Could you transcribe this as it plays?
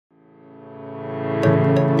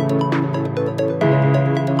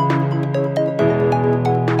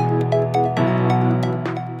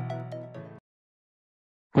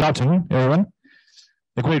Good afternoon, everyone.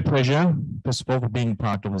 A great pleasure, first of all, for being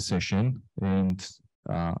part of the session. And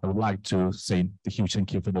I would like to say a huge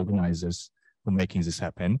thank you for the organizers for making this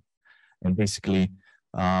happen. And basically,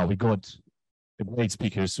 we got great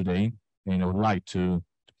speakers today, and I would like to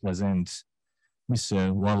present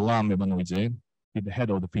Mr. Varlam Ebanoidze, the head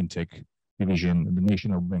of the Fintech division in the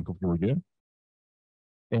National Bank of Georgia.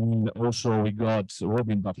 And also we got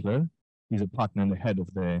Butler. He's a partner and the head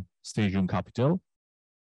of the Stadium Capital.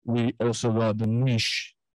 We also got the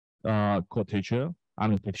Nish Kotecha.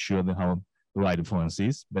 I'm not pretty sure how the right influence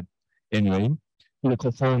is, but anyway, he's the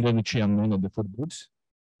co-founder and the chairman of the Food Goods,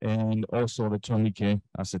 and also the Tornike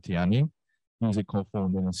Asatiani. He's a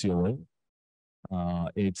co-founder and COO.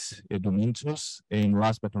 It's Ebanoidze, and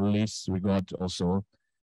last but not least, we got also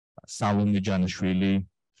Salome Janashvili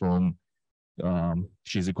from.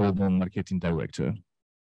 She's a global marketing director.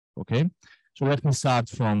 Okay, so let me start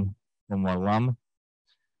from Varlam.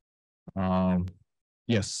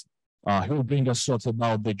 Yes, he will bring us thoughts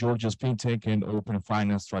about the Georgia's fintech and open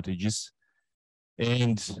finance strategies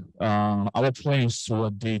and our plans to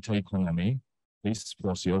a data economy. Please,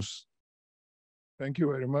 floor's yours. Thank you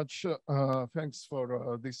very much. Thanks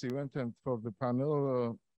for this event and for the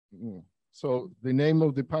panel. So the name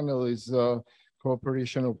of the panel is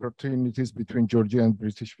Cooperation Opportunities between Georgia and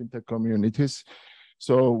British fintech communities.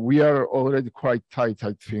 So we are already quite tight,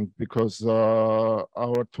 I think, because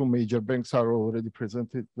our two major banks are already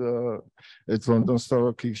presented at London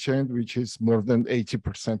Stock Exchange, which is more than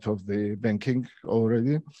 80% of the banking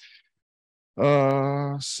already.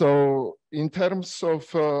 So in terms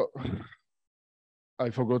of, I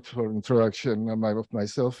forgot for introduction of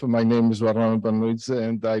myself. My name is Varlam Ebanoidze,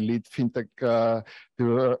 and I lead Fintech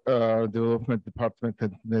Development Department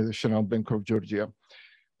at the National Bank of Georgia.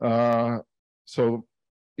 So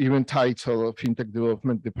even title of Fintech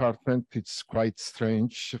Development Department, it's quite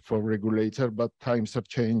strange for regulator, but times are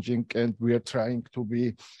changing and we are trying to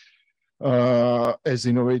be as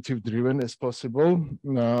innovative driven as possible.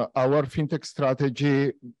 Our Fintech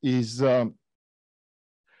strategy is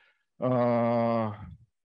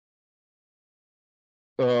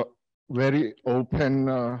very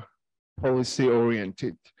open policy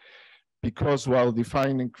oriented, because while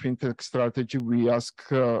defining Fintech strategy, we ask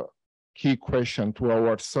key question to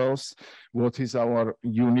ourselves: what is our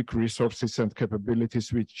unique resources and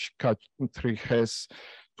capabilities which country has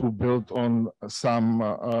to build on some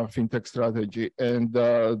fintech strategy? And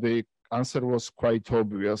the answer was quite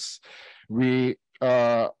obvious. We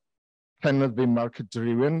cannot be market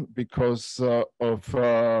driven because of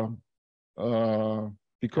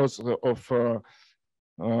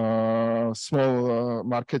small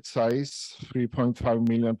market size, 3.5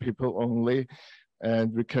 million people only.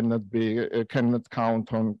 And we cannot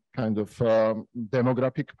count on kind of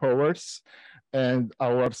demographic powers. And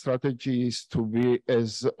our strategy is to be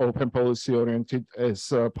as open policy oriented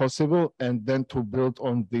as possible, and then to build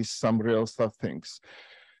on this some real stuff things.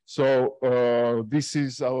 So this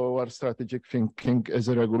is our strategic thinking as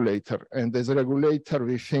a regulator. And as a regulator,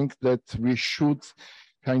 we think that we should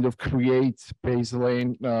kind of create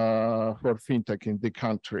baseline for fintech in the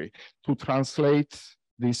country to translate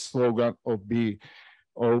this slogan of the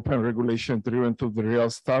open regulation driven to the real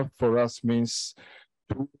stuff. For us means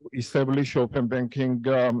to establish open banking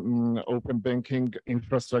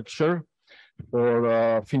infrastructure for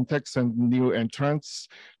fintechs and new entrants,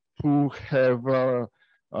 to have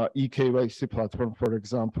eKYC platform, for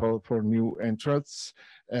example, for new entrants,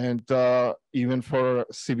 and even for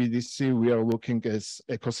CBDC, we are looking as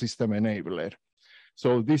ecosystem enabler.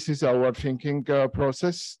 So this is our thinking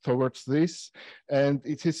process towards this, and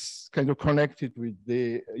it is kind of connected with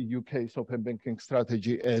the UK's open banking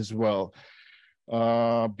strategy as well,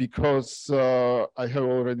 because I have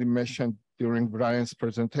already mentioned during Brian's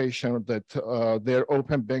presentation that their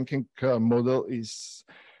open banking model is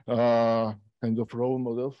kind of role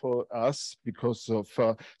model for us because of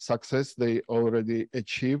success they already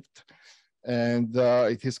achieved, and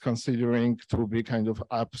it is considering to be kind of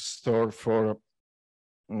app store for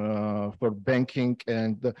banking,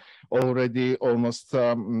 and already almost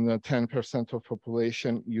 10% of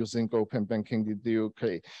population using open banking in the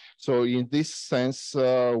UK. So in this sense,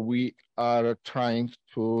 we are trying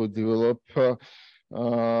to develop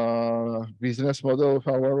business model of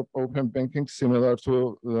our open banking similar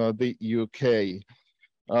to the UK.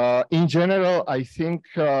 In general, I think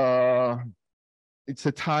it's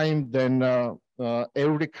a time then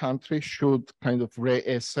every country should kind of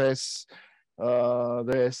reassess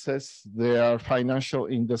they assess their financial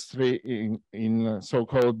industry in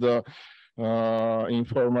so-called in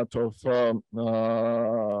format of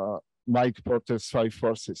Mike Porter's 5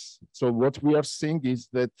 forces. So what we are seeing is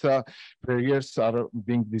that barriers are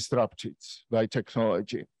being disrupted by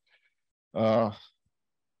technology.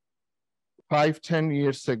 5-10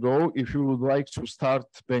 years ago, if you would like to start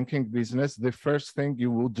banking business, the first thing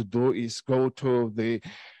you would do is go to the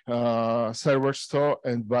server store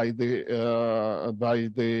and buy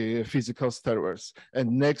the physical servers.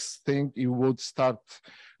 And next thing you would start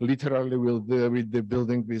literally with the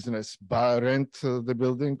building business, rent the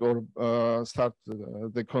building or start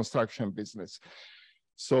the construction business.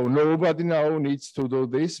 So nobody now needs to do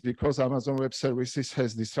this because Amazon Web Services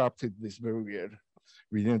has disrupted this barrier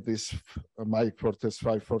within this Mike Porter's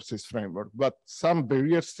 5 forces framework. But some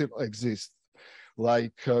barriers still exist,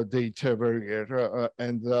 like data barrier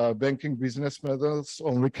and banking business models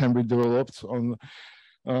only can be developed on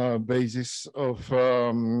basis of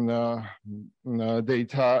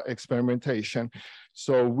data experimentation.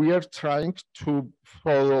 So we are trying to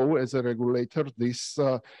follow as a regulator this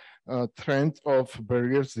trend of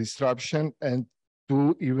barriers disruption and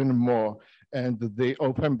do even more. And the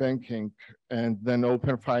open banking and then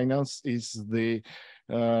open finance are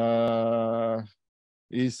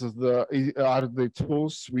the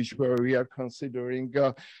tools which we are considering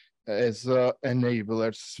as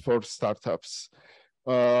enablers for startups.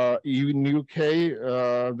 In UK,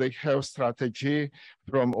 they have strategy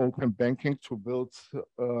from open banking to build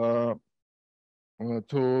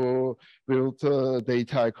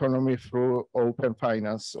data economy through open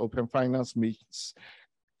finance. Open finance means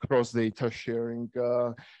cross data sharing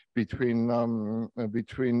between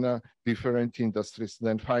different industries.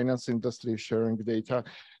 Then finance industry sharing data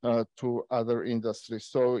to other industries.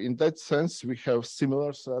 So in that sense, we have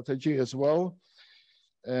similar strategy as well.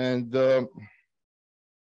 And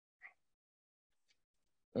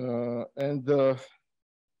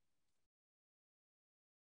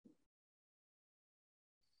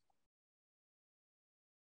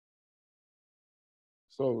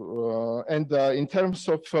in terms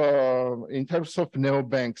of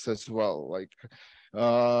neobanks as well, like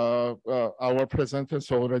our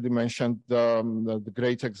presenters already mentioned the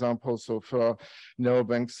great examples of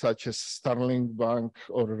neobanks such as Starling Bank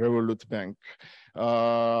or Revolut Bank.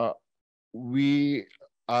 We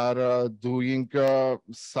are doing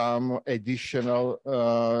some additional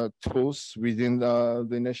tools within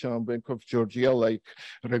the National Bank of Georgia, like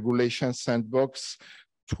regulation sandbox,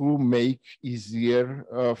 to make easier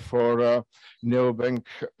for neobank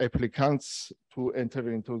applicants to enter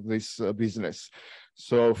into this business.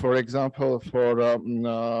 So, for example, for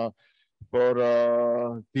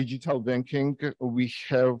digital banking, we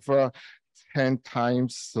have 10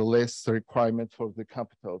 times less requirement for the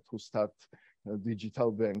capital to start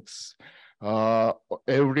digital banks.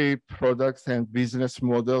 Every product and business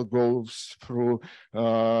model goes through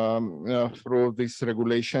this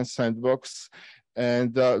regulation sandbox.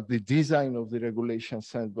 And the design of the regulation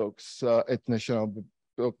sandbox at National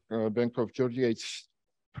Bank of Georgia is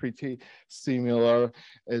pretty similar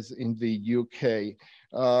as in the UK.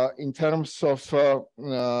 In terms of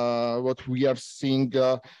what we are seeing,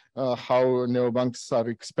 how neobanks are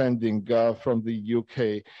expanding from the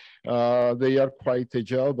UK, they are quite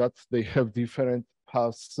agile, but they have different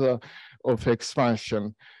paths of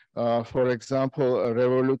expansion. For example,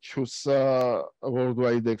 Revolut chose a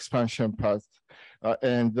worldwide expansion path.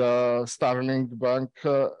 And Starling Bank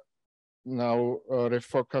now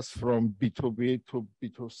refocus from B2B to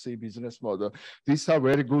B2C business model. These are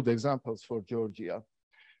very good examples for Georgia,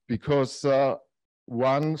 because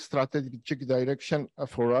one strategic direction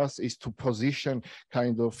for us is to position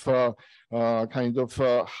kind of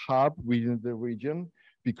hub within the region,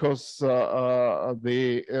 because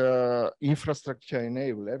the infrastructure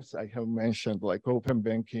enablers I have mentioned, like open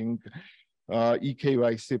banking,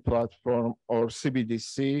 eKYC platform, or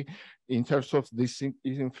CBDC, in terms of this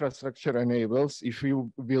infrastructure enables, if we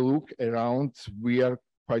look around, we are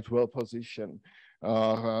quite well positioned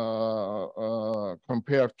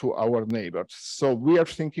compared to our neighbors. So we are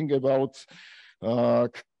thinking about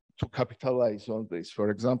to capitalize on this.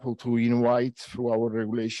 For example, to invite through our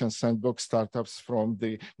regulation sandbox startups from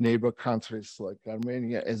the neighbor countries like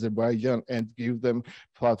Armenia, Azerbaijan, and give them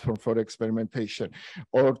platform for experimentation,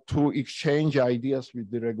 or to exchange ideas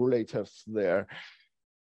with the regulators there.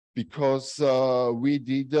 Because we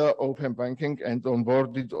did open banking and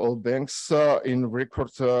onboarded all banks in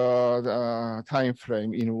record time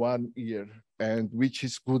frame in 1 year, and which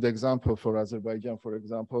is good example for Azerbaijan. For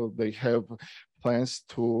example, they have plans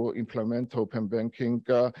to implement open banking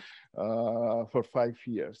for 5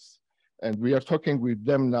 years. And we are talking with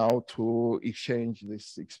them now to exchange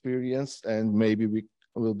this experience, and maybe we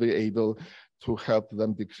will be able to help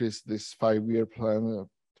them decrease this 5-year plan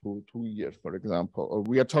to 2 years, for example. Or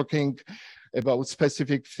we are talking about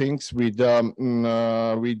specific things with our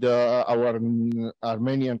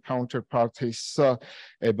Armenian counterparties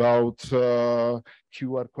about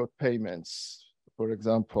QR code payments, for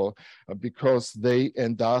example, because they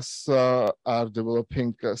and us are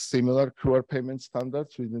developing similar QR payment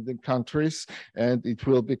standards within the countries, and it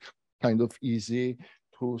will be kind of easy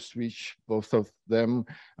to switch both of them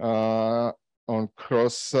on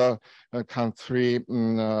cross-country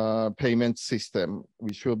payment system,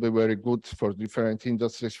 which will be very good for different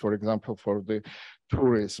industries, for example, for the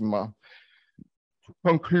tourism. To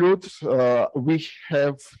conclude, we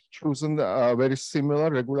have chosen a very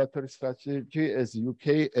similar regulatory strategy as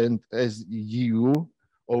UK and as EU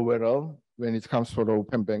overall. When it comes for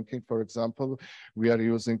open banking, for example, we are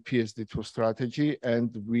using PSD2 strategy,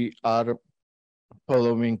 and we are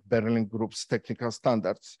following Berlin Group's technical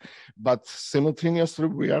standards. But simultaneously,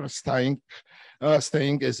 we are staying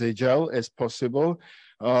as agile as possible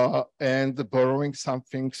and borrowing some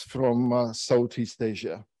things from Southeast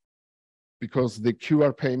Asia, because the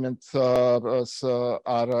QR payments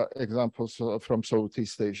are examples from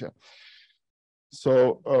Southeast Asia.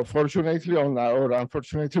 So fortunately or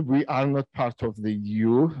unfortunately, we are not part of the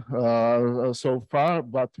EU so far,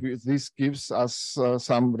 but this gives us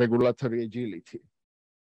some regulatory agility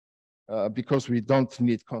because we don't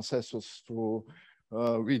need consensus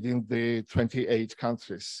within the 28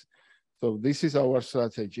 countries. So this is our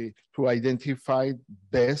strategy, to identify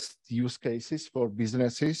best use cases for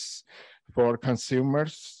businesses, for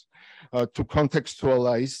consumers, to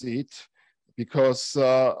contextualize it, because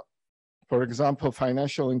for example,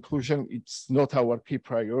 financial inclusion, it's not our key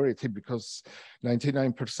priority because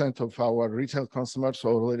 99% of our retail consumers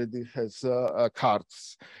already has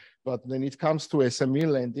cards. But when it comes to SME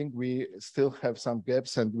lending, we still have some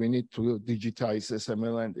gaps, and we need to digitize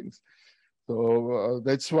SME lendings. So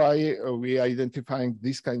that's why we are identifying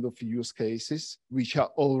these kind of use cases, which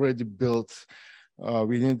are already built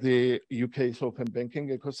within the UK's open banking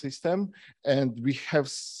ecosystem. And we have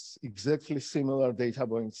exactly similar data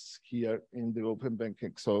points here in the open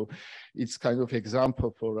banking. So it's kind of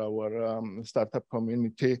example for our startup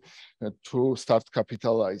community to start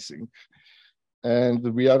capitalizing.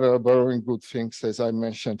 And we are borrowing good things, as I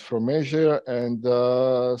mentioned, from Asia. And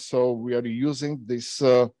so we are using this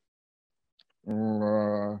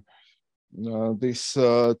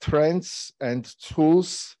trends and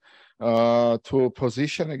tools to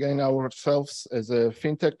position again ourselves as a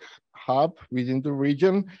fintech hub within the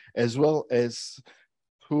region, as well as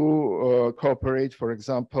to cooperate, for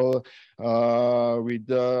example, with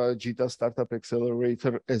the JITA Startup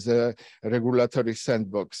Accelerator as a regulatory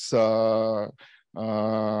sandbox within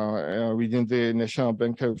the National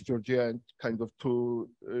Bank of Georgia, and kind of to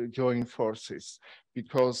join forces,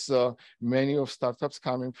 because many of startups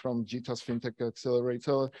coming from JITA's Fintech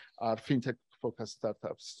Accelerator are fintech focused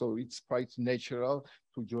startups. So it's quite natural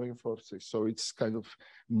to join forces. So it's kind of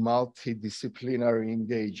multidisciplinary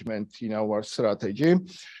engagement in our strategy.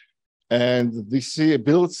 And this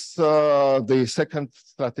builds the second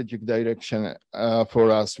strategic direction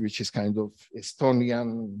for us, which is kind of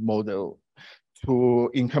Estonian model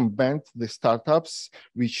to incumbent the startups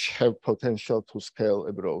which have potential to scale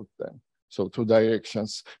abroad then. So two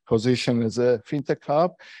directions: position as a fintech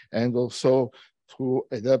hub, and also to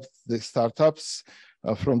adapt the startups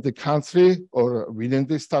from the country or within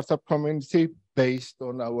the startup community based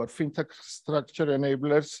on our fintech structure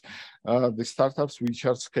enablers, the startups which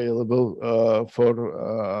are scalable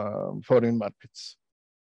for foreign markets.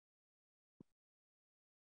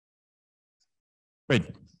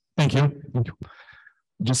 Great, thank you. Thank you.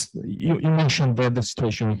 Just you mentioned that the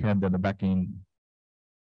situation we had back in,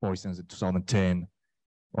 for instance, in 2010,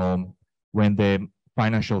 when the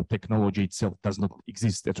financial technology itself does not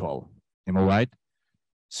exist at all. Am I right?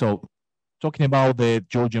 So talking about the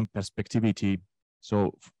Georgian perspectivity,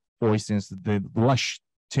 so for instance, the last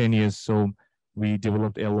 10 years, so we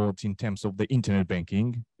developed a lot in terms of the internet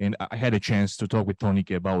banking. And I had a chance to talk with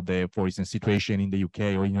Tornike about the, for instance, situation in the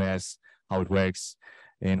UK or in US, how it works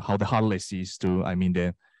and how the hardness is to, I mean,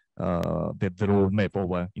 the roadmap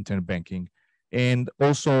of internet banking. And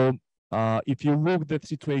also, if you look at the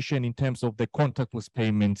situation in terms of the contactless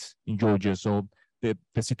payments in Georgia, so the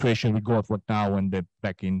situation we got right now and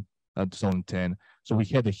back in 2010, so we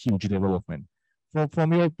had a huge development.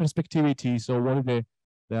 From your perspective, so what are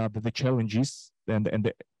the challenges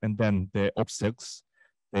and then the obstacles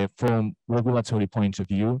from regulatory point of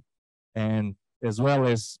view, and as well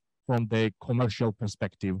as from the commercial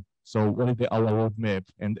perspective? So what is our roadmap?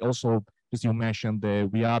 And also, as you mentioned,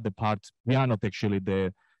 we are not actually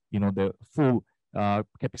the full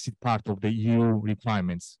capacity part of the EU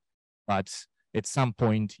requirements, but at some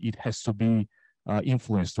point it has to be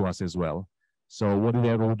influenced to us as well. So what is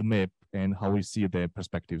the roadmap and how we see the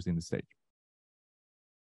perspectives in the state?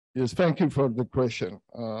 Yes, thank you for the question.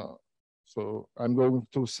 So I'm going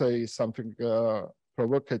to say something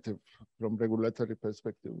provocative from regulatory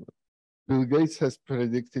perspective. Bill Gates has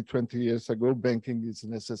predicted 20 years ago, banking is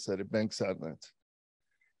necessary, banks are not.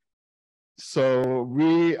 So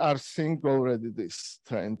we are seeing already this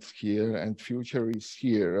trend here and future is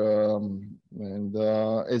here.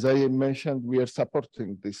 As I mentioned, we are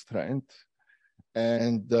supporting this trend.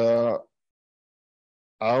 And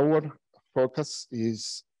our focus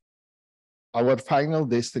is, our final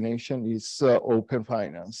destination is open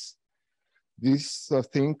finance. This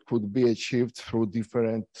thing could be achieved through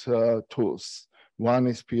different tools. One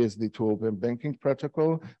is PSD2 Open Banking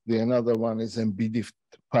Protocol. The another one is embedded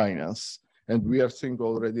finance. And we are seeing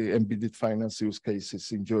already embedded finance use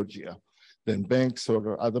cases in Georgia. Then banks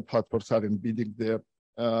or other platforms are embedding their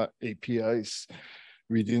APIs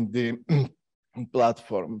within the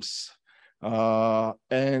platforms. We are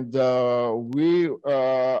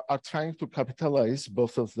trying to capitalize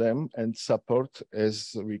both of them and support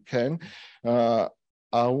as we can.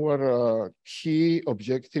 Our key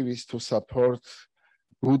objective is to support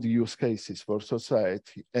good use cases for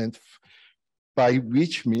society, and by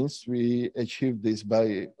which means we achieve this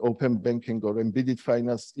by open banking or embedded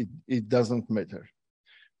finance, it doesn't matter.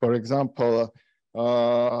 For example,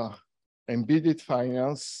 embedded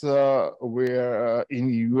finance, where in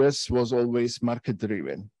the US was always market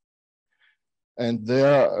driven. And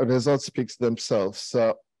their results speak themselves.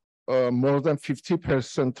 More than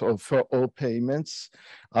 50% of all payments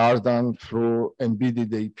are done through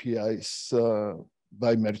embedded APIs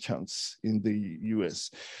by merchants in the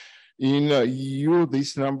US. In EU,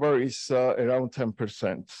 this number is around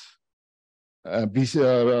 10%.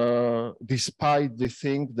 Despite the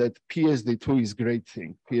thing that PSD2 is great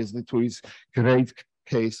thing. PSD2 is great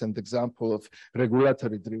case and example of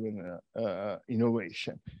regulatory driven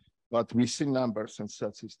innovation. But we see numbers and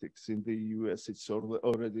statistics. In the US, it's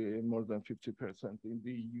already more than 50%. In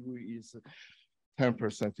the EU is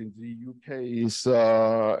 10%. In the UK is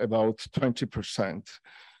about 20%.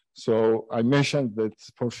 So I mentioned that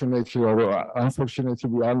fortunately or unfortunately,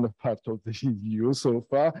 we are not part of the EU so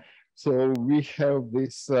far. So we have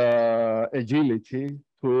this agility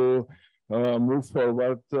to move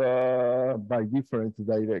forward by different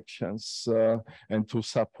directions and to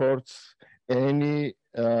support any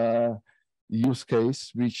use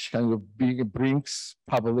case which kind of brings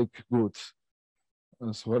public good.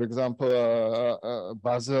 So for example,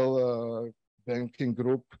 Basel Banking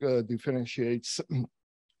Group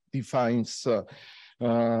defines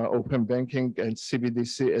open banking and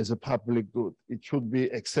CBDC as a public good. It should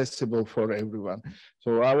be accessible for everyone.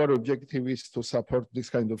 So our objective is to support this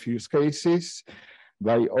kind of use cases,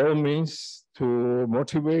 by all means to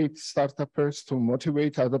motivate startups, to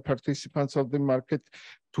motivate other participants of the market,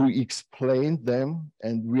 to explain them.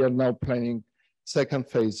 And we are now planning second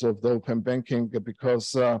phase of the open banking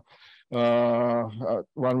because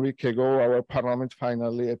 1 week ago, our parliament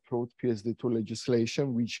finally approved PSD2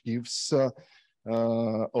 legislation, which gives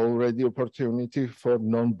already opportunity for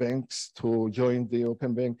non-banks to join the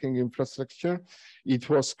open banking infrastructure. It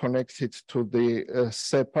was connected to the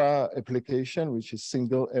SEPA application, which is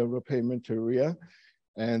single euro payment area.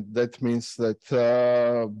 And that means that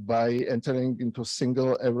by entering into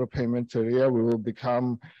single euro payment area, we will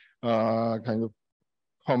become kind of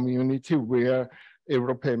community where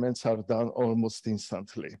euro payments are done almost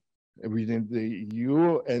instantly within the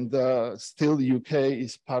EU, and still UK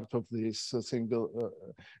is part of this single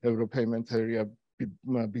euro payment area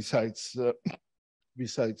besides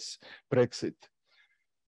Brexit.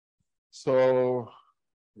 So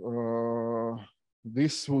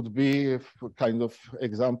this would be a kind of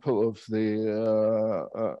example of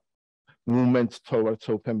the movement towards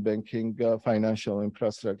open banking financial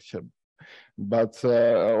infrastructure. But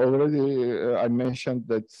already I mentioned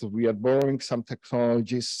that we are borrowing some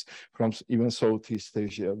technologies from even Southeast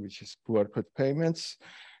Asia, which is QR code payments,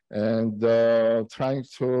 and trying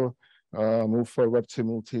to move forward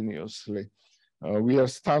simultaneously. We are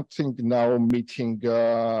starting now meeting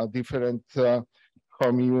different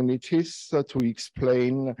communities to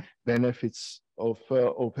explain benefits of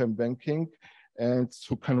open banking and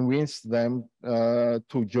to convince them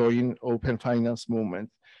to join open finance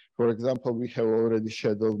movement. For example, we have already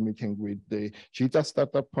scheduled meeting with the Cheetah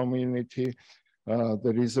startup community.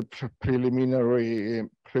 There is a preliminary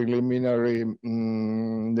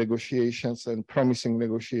negotiations and promising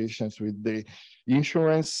negotiations with the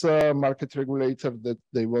insurance market regulator that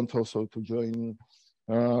they want also to join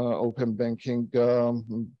open banking,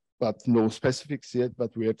 but no specifics yet,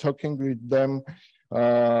 but we are talking with them.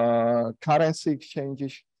 Currency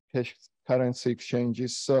exchanges, cash currency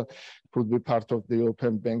exchanges could be part of the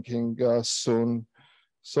open banking soon.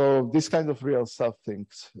 So this kind of real stuff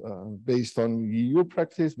things based on EU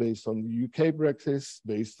practice, based on UK practice,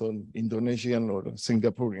 based on Indonesian or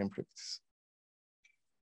Singaporean practice.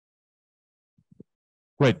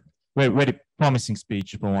 Great, very promising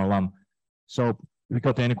speech from Varlam. So if we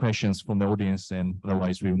got any questions from the audience, and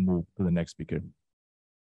otherwise we will move to the next speaker.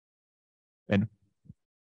 And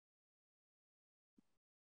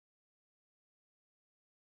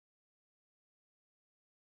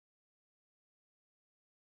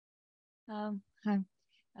hi.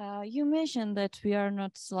 You mentioned that we are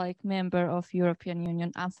not like member of European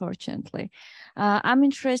Union, unfortunately. I'm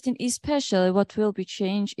interested, especially what will be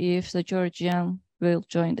changed if the Georgian will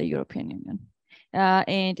join the European Union,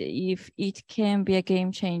 and if it can be a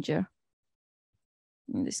game changer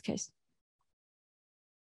in this case.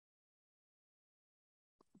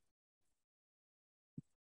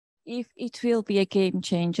 If it will be a game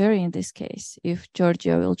changer in this case, if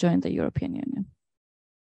Georgia will join the European Union.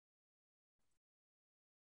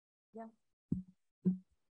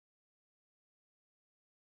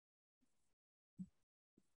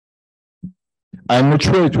 I'm not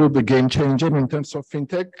sure it will be game changer in terms of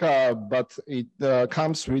fintech, but it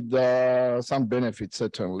comes with some benefits,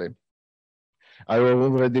 certainly. I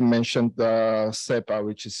already mentioned SEPA,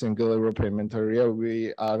 which is Single Euro Payment Area.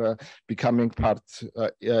 We are becoming part,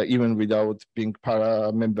 even without being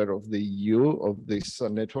a member of the EU, of this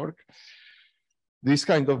network. These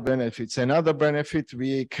kind of benefits. Another benefit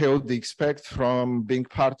we could expect from being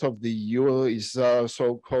part of the EU is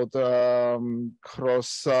so-called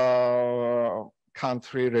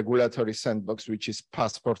cross-country regulatory sandbox, which is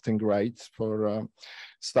passporting rights for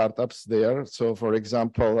startups there. So, for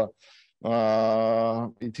example,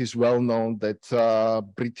 it is well known that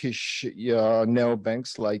British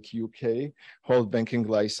neobanks like UK hold banking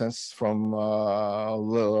license from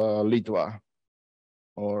Litva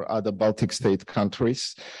or other Baltic state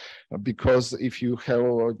countries, because if you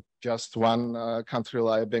have just one country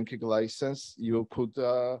banking license, you could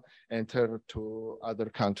enter to other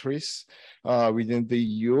countries within the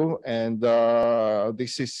EU, and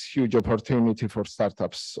this is huge opportunity for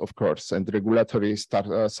startups, of course, and regulatory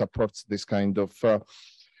supports this kind of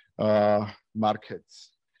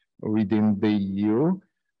markets within the EU.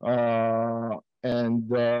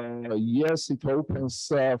 Yes, it opens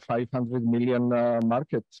 500 million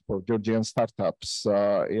market for Georgian startups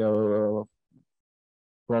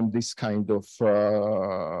from this kind of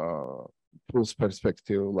tools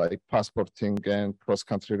perspective, like passporting and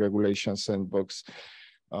cross-country regulations sandbox,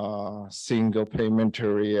 single payment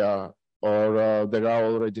area, or there are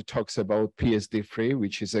already talks about PSD3,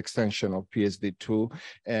 which is extension of PSD2,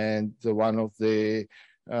 and one of the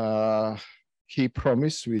key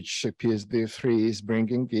promise which PSD3 is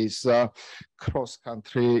bringing is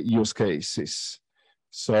cross-country use cases.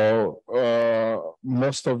 So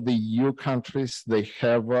most of the EU countries, they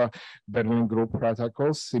have Berlin Group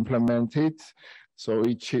protocols implemented. So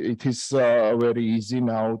it is very easy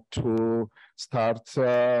now to start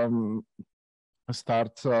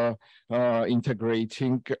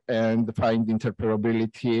integrating and find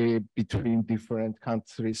interoperability between different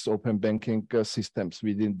countries' open banking systems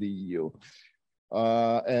within the EU.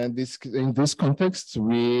 And in this context,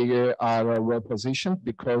 we are well positioned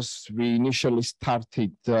because we initially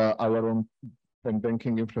started our own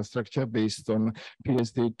banking infrastructure based on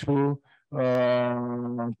PSD2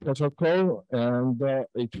 protocol, and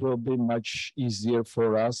it will be much easier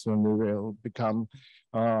for us when we will become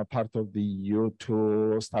part of the EU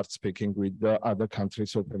to start speaking with the other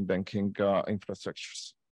countries' open banking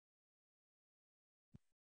infrastructures.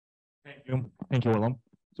 Thank you, Varlam.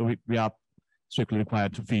 So we are strictly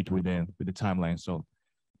required to feed with the timeline. So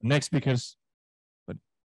next speakers, but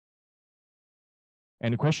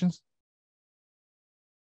any questions?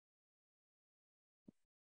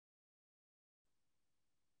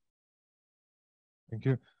 Thank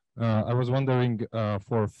you. I was wondering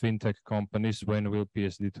for fintech companies, when will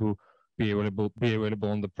PSD2 be available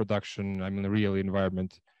on the production, real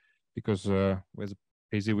environment? Because with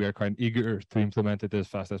AZ, we are kind of eager to implement it as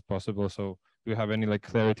fast as possible. So do you have any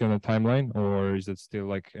clarity on the timeline, or is it still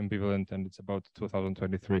ambivalent and it's about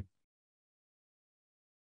 2023?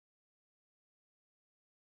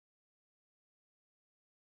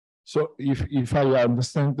 So if I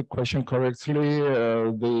understand the question correctly,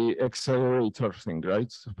 the accelerator thing, right,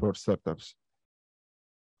 for startups?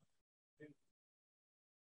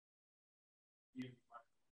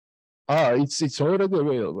 It's already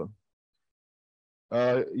available.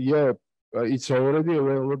 Yeah, it's already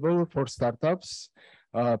available for startups.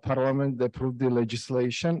 Parliament approved the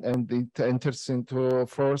legislation and it enters into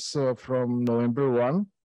force from November 1.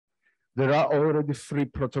 There are already 3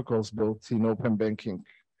 protocols built in open banking.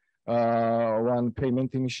 One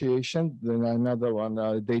payment initiation, then another one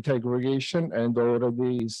data aggregation, and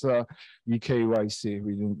already is eKYC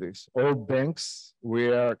within this. All banks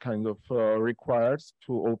were kind of required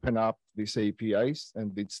to open up these APIs,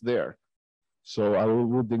 and it's there. So I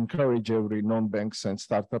would encourage every non-banks and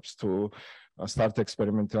startups to start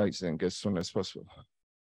experimentalizing as soon as possible.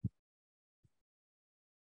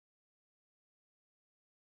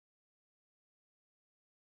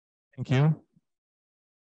 Thank you.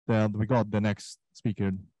 We got the next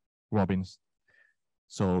speaker, Robbins.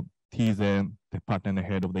 So he's the partner and the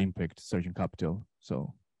head of the Impact Surgeon Capital.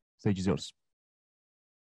 So stage is yours.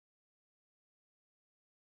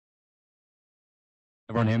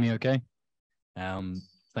 Everyone hear me okay?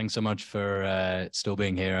 Thanks so much for still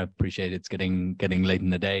being here. I appreciate it. It's getting late in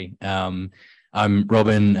the day. I'm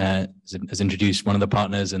Robin, as introduced, one of the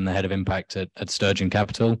partners and the head of impact at Sturgeon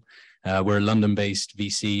Capital. We're a London-based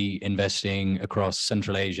VC investing across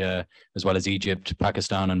Central Asia, as well as Egypt,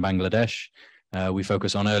 Pakistan, and Bangladesh. We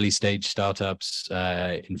focus on early stage startups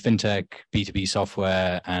in fintech, B2B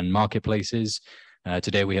software, and marketplaces.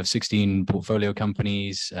 Today, we have 16 portfolio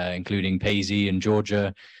companies, including Payzy in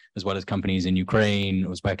Georgia, as well as companies in Ukraine,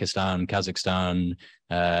 Uzbekistan, Kazakhstan,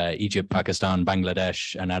 Egypt, Pakistan,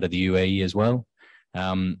 Bangladesh, and out of the UAE as well.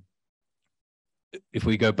 If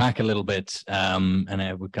we go back a little bit, and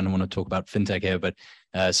we kind of want to talk about fintech here, but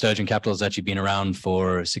Sturgeon Capital has actually been around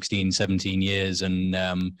for 16, 17 years, and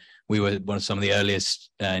we were one of some of the earliest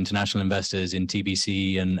international investors in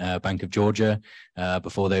TBC and Bank of Georgia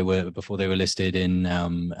before they were listed in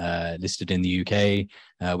the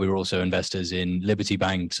UK. We were also investors in Liberty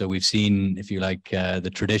Bank, so we've seen, if you like,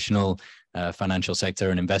 the traditional financial sector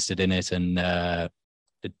and invested in it, and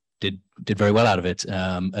did very well out of it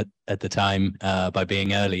at the time by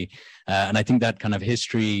being early. And I think that kind of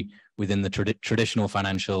history within the traditional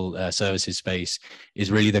financial services space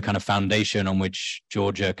is really the kind of foundation on which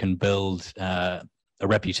Georgia can build a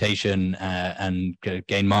reputation and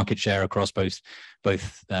gain market share across both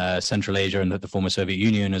Central Asia and the former Soviet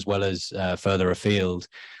Union, as well as further afield.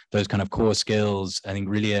 Those kind of core skills, I think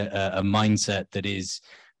really a mindset that is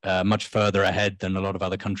much further ahead than a lot of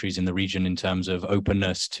other countries in the region in terms of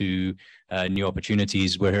openness to new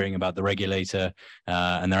opportunities. We're hearing about the regulator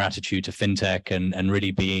and their attitude to fintech and really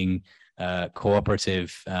being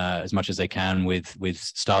cooperative as much as they can with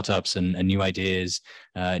startups and new ideas,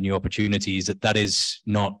 new opportunities. That is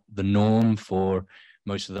not the norm for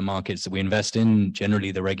most of the markets that we invest in.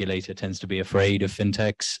 Generally, the regulator tends to be afraid of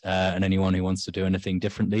fintechs and anyone who wants to do anything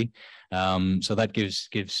differently. So that gives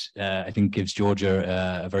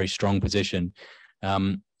Georgia a very strong position.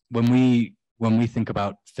 When we think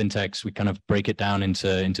about fintechs, we kind of break it down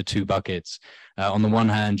into 2 buckets. On the one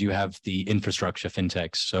hand, you have the infrastructure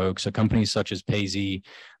fintechs. So companies such as Payzy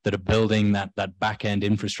that are building that back-end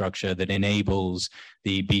infrastructure that enables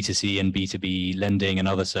the B2C and B2B lending and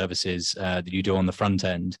other services that you do on the front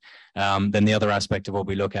end. Then the other aspect of what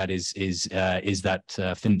we look at is that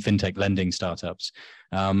fintech lending startups.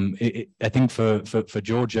 I think for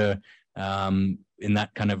Georgia, in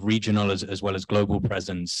that kind of regional as well as global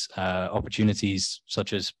presence, opportunities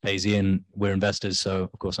such as Payzy, and we're investors, so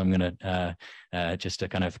of course I'm going to just to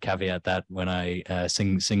kind of caveat that when I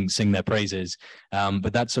sing their praises.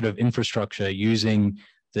 But that sort of infrastructure using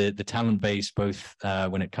the talent base, both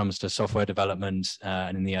when it comes to software development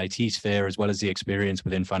and in the IT sphere, as well as the experience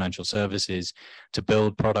within financial services, to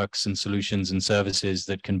build products and solutions and services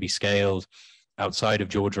that can be scaled outside of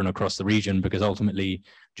Georgia and across the region, because ultimately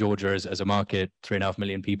Georgia as a market, 3.5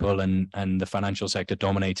 million people, and the financial sector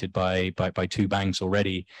dominated by 2 banks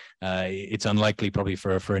already. It's unlikely probably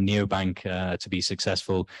for a neobank to be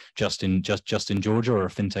successful just in Georgia, or a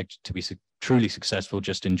fintech to be truly successful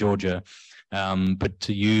just in Georgia. But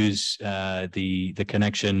to use the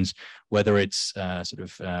connections, whether it's sort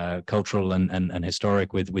of cultural and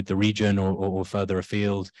historic with the region, or further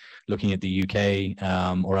afield, looking at the UK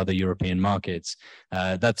or other European markets,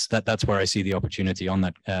 that's where I see the opportunity on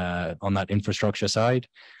that infrastructure side.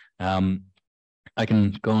 I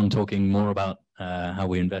can go on talking more about how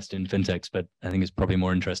we invest in fintechs, but I think it's probably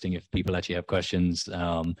more interesting if people actually have questions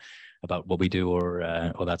about what we do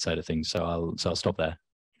or that side of things. So I'll stop there.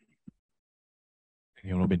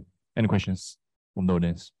 Thank you, Robin. Any questions from the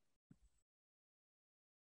audience?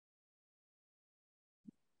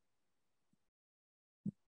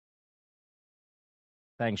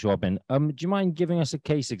 Thanks, Robin. Do you mind giving us a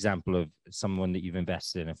case example of someone that you've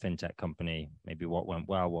invested in a fintech company? Maybe what went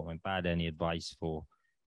well, what went bad? Any advice for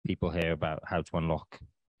people here about how to unlock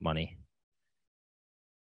money?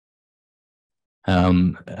 I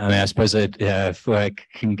mean, I suppose if I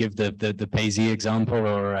can give the Payzy example,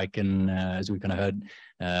 or I can, as we kind of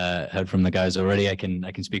heard from the guys already, I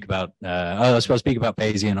can speak about. I'll speak about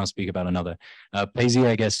Payzy, and I'll speak about another. Payzy,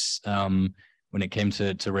 I guess, when it came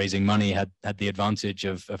to raising money, had the advantage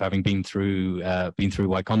of having been through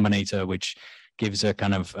Y Combinator, which gives a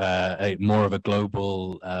kind of more of a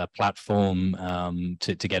global platform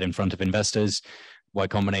to get in front of investors. Y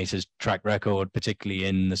Combinator's track record, particularly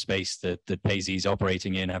in the space that Payzy is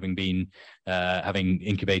operating in, having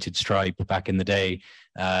incubated Stripe back in the day,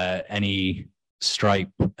 any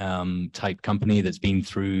Stripe type company that's been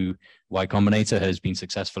through Y Combinator has been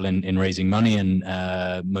successful in raising money, and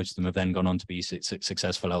most of them have then gone on to be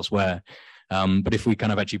successful elsewhere. But if we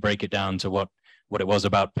kind of actually break it down to what it was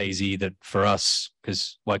about Payzy that for us,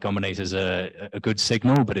 because Y Combinator is a good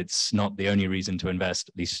signal, but it's not the only reason to invest,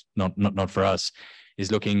 at least not for us, is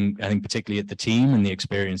looking, I think, particularly at the team and the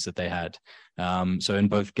experience that they had. So in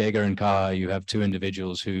both Gega and Kaha, you have two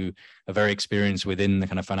individuals who are very experienced within the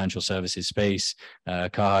kind of financial services space.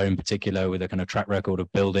 Kaha in particular, with a kind of track record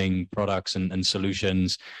of building products and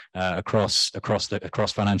solutions across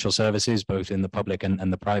financial services, both in the public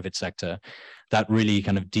and the private sector. That really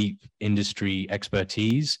kind of deep industry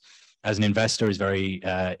expertise as an investor is very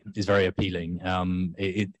appealing.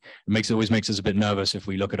 It always makes us a bit nervous if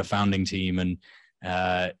we look at a founding team and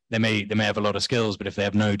they may have a lot of skills, but if they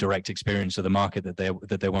have no direct experience of the market that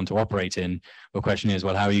they want to operate in, the question is,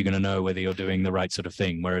 well, how are you going to know whether you're doing the right sort of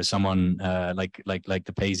thing? Whereas someone like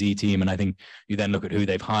the Payzy team, and I think you then look at who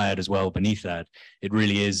they've hired as well beneath that, it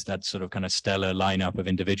really is that sort of kind of stellar lineup of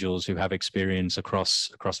individuals who have experience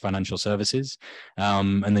across financial services.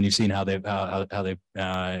 And then you've seen how they've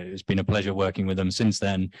it's been a pleasure working with them since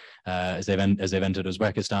then, as they've entered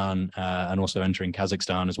Uzbekistan and also entering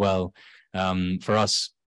Kazakhstan as well. For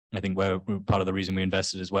us, I think part of the reason we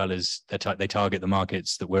invested as well is they target the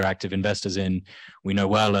markets that we're active investors in. We know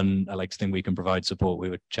well, and I like to think we can provide support. We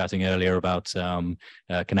were chatting earlier about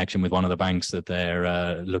connection with one of the banks that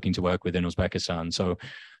they're looking to work with in Uzbekistan.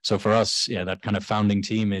 So for us, yeah, that kind of founding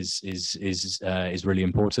team is really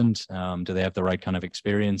important. Do they have the right kind of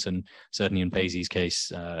experience? And certainly in Payzy's case,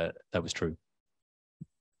 that was true.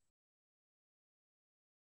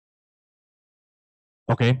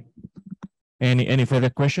 Okay. Any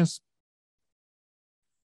further questions?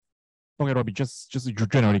 Okay, Robbie, just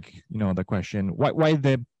generic, the question. Why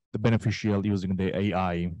the beneficial using the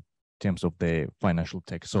AI in terms of the financial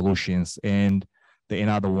tech solutions? And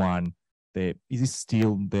another one, is it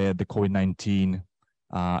still the COVID-19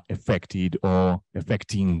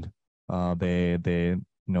 affecting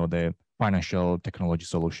the financial technology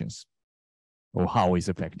solutions, or how is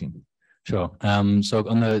it affecting? Sure. So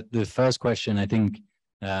on the first question, I think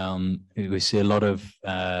we see a lot of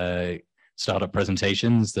startup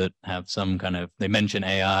presentations that have some kind of, they mention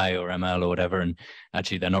AI or ML or whatever, and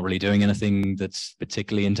actually they're not really doing anything that's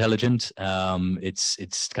particularly intelligent.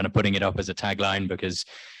 It's kind of putting it up as a tagline because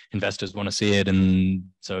investors want to see it, and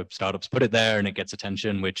so startups put it there and it gets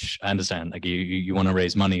attention, which I understand. Like you want to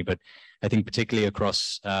raise money, but I think particularly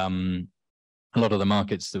across a lot of the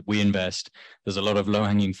markets that we invest, there's a lot of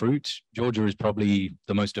low-hanging fruit. Georgia is probably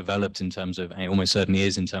the most developed in terms of, it almost certainly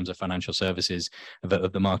is in terms of financial services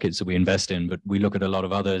of the markets that we invest in, but we look at a lot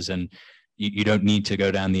of others, and you don't need to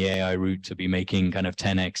go down the AI route to be making kind of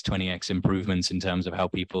 10x, 20x improvements in terms of how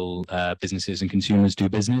people, businesses and consumers do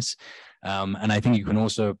business. And I think you can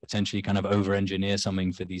also potentially kind of over-engineer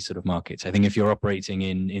something for these sort of markets. I think if you're operating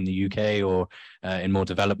in the UK or in more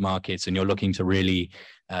developed markets and you're looking to really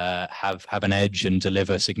have an edge and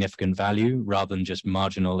deliver significant value rather than just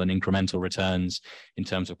marginal and incremental returns in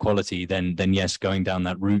terms of quality, then yes, going down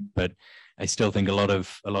that route. But I still think a lot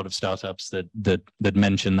of startups that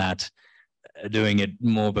mention that are doing it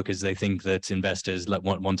more because they think that investors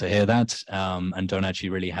want to hear that, and don't actually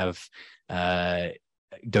really have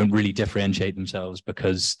don't really differentiate themselves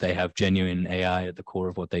because they have genuine AI at the core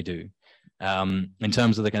of what they do. In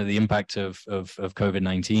terms of the kind of the impact of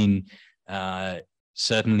COVID-19,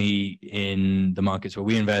 certainly in the markets where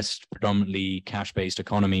we invest, predominantly cash-based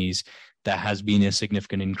economies, there has been a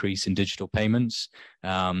significant increase in digital payments.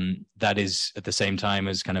 That is at the same time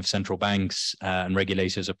as kind of central banks and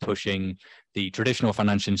regulators are pushing the traditional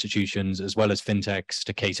financial institutions as well as fintechs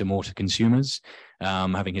to cater more to consumers,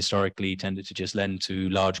 having historically tended to just lend to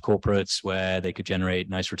large corporates where they could generate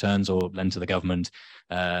nice returns, or lend to the government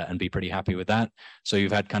and be pretty happy with that. So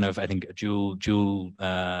you've had kind of, I think, two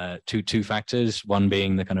factors, one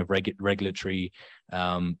being the kind of regulatory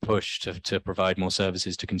push to provide more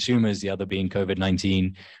services to consumers, the other being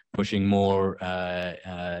COVID-19 pushing more,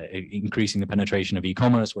 increasing the penetration of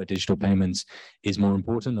e-commerce, where digital payments is more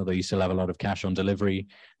important, although you still have a lot of cash on delivery,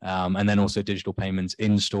 and then also digital payments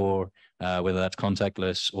in store, whether that's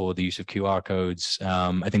contactless or the use of QR codes.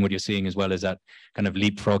 I think what you're seeing as well is that kind of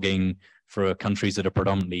leapfrogging for countries that are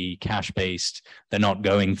predominantly cash-based. They're not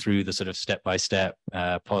going through the sort of step-by-step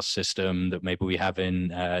POS system that maybe we have in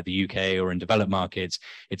the UK or in developed markets.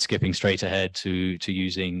 It's skipping straight ahead to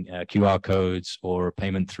using QR codes or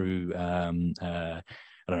payment through,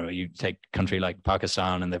 I don't know, you take a country like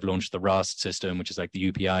Pakistan and they've launched the RAST system, which is like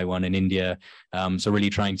the UPI one in India. So really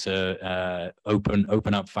trying to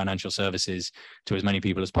open up financial services to as many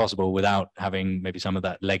people as possible without having maybe some of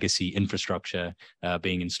that legacy infrastructure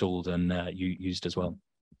being installed and used as well.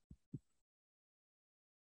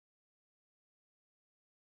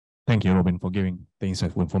 Thank you, Robin, for giving the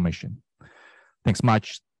insightful information. Thanks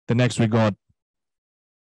much. The next we got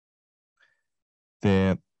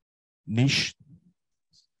the Nish,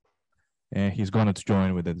 and he's going to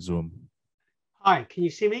join with the Zoom. Hi, can you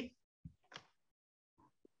see me?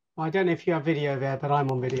 Well, I don't know if you have video there, but I'm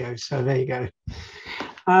on video, so there you go.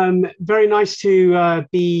 Very nice to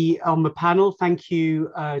be on the panel. Thank you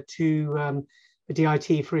to the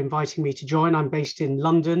DIT for inviting me to join. I'm based in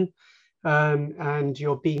London, and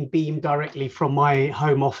you're being beamed directly from my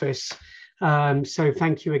home office. So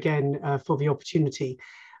thank you again for the opportunity.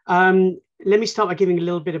 Let me start by giving a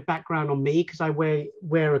little bit of background on me, because I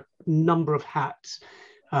wear a number of hats,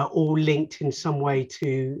 all linked in some way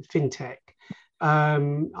to fintech.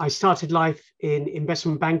 I started life in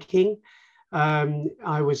investment banking.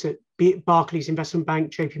 I was at Barclays Investment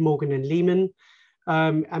Bank, JP Morgan and Lehman.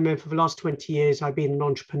 And then for the last 20 years, I've been an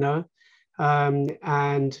entrepreneur.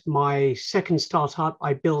 And my second startup,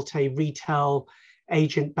 I built a retail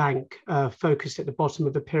agent bank focused at the bottom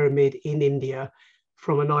of the pyramid in India,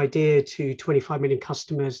 from an idea to 25 million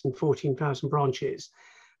customers and 14,000 branches,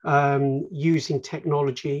 using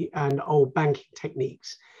technology and old banking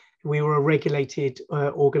techniques. We were a regulated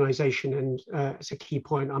organization, and as a key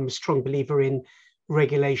point, I'm a strong believer in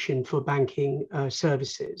regulation for banking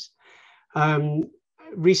services.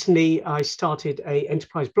 Recently, I started an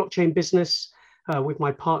enterprise blockchain business with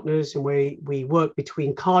my partners, and we work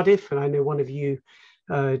between Cardiff, and I know one of you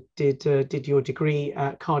did your degree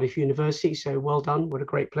at Cardiff University, so well done, what a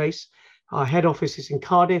great place. Our head office is in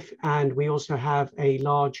Cardiff, and we also have a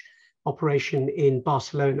large operation in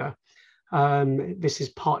Barcelona. This is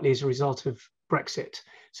partly as a result of Brexit.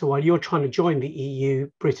 So while you're trying to join the EU,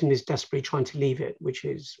 Britain is desperately trying to leave it, which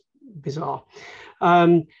is bizarre.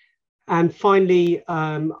 And finally,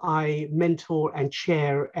 I mentor and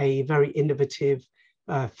chair a very innovative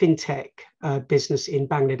fintech business in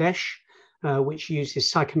Bangladesh, which uses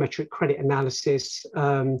psychometric credit analysis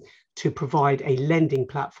to provide a lending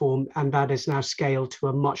platform, and that is now scaled to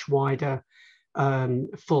a much wider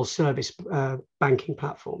full service banking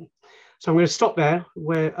platform. So I'm going to stop there.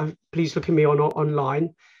 Please look at me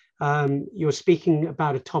online. You're speaking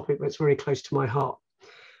about a topic that's very close to my heart.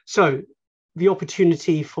 So the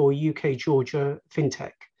opportunity for UK Georgia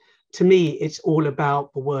fintech. To me, it's all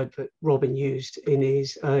about the word that Robin used in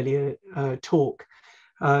his earlier talk,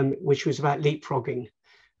 which was about leapfrogging.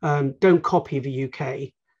 Don't copy the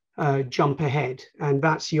UK, jump ahead, and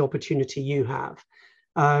that's the opportunity you have.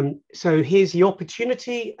 So here's the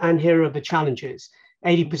opportunity, and here are the challenges.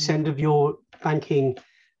 80% of your banking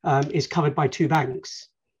is covered by 2 banks.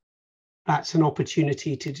 That's an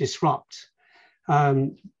opportunity to disrupt.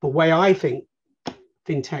 The way I think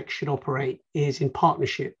fintech should operate is in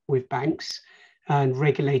partnership with banks and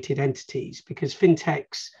regulated entities, because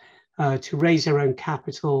fintechs, to raise their own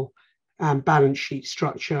capital and balance sheet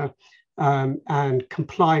structure and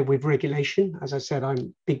comply with regulation, as I said, I'm a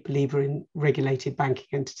big believer in regulated banking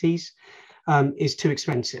entities, is too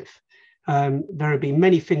expensive. There have been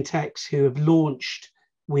many fintechs who have launched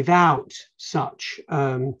without such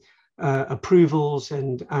approvals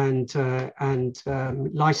and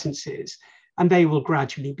licenses, and they will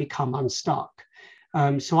gradually become unstuck.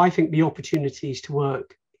 So I think the opportunity is to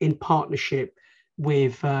work in partnership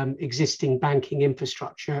with existing banking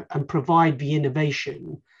infrastructure and provide the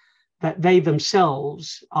innovation that they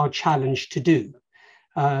themselves are challenged to do.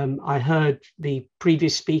 I heard the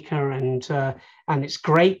previous speaker, and it's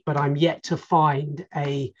great, but I'm yet to find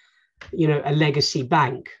a legacy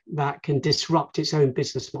bank that can disrupt its own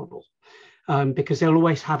business model, because they'll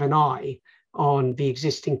always have an eye on the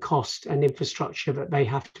existing cost and infrastructure that they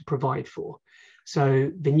have to provide for.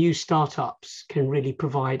 So the new startups can really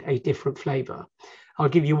provide a different flavor. I'll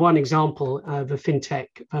give you one example of a fintech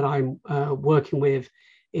that I'm working with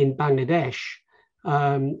in Bangladesh.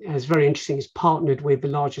 It's very interesting. It's partnered with the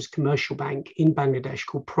largest commercial bank in Bangladesh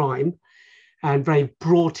called Prime, and they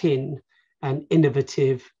brought in an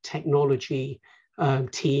innovative technology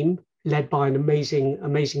team led by an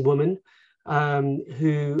amazing woman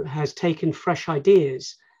who has taken fresh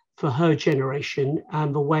ideas for her generation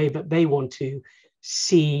and the way that they want to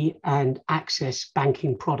see and access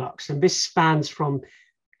banking products. And this spans from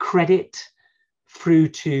credit through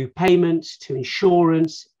to payments, to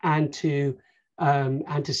insurance, and to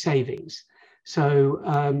savings.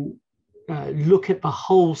 So look at the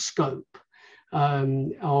whole scope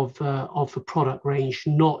of the product range,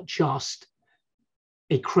 not just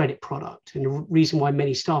a credit product. And the reason why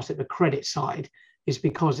many start at the credit side is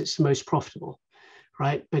because it's the most profitable,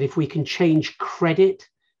 right? But if we can change credit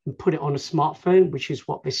and put it on a smartphone, which is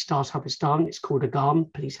what this startup has done, it's called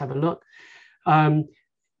Agam, please have a look.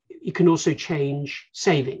 You can also change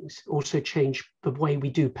savings, also change the way we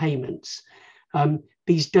do payments.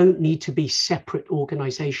 These don't need to be separate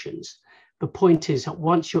organizations. The point is that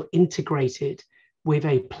once you're integrated with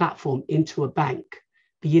a platform into a bank,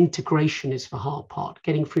 the integration is the hard part.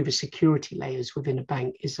 Getting through the security layers within a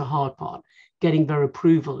bank is the hard part. Getting their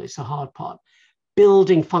approval is the hard part.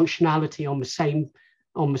 Building functionality on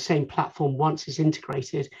the same platform once it's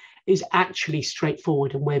integrated is actually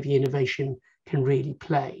straightforward and where the innovation can really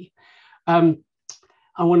play. I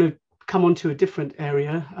want to come on to a different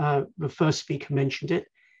area. The first speaker mentioned it,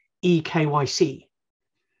 eKYC.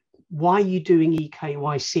 Why are you doing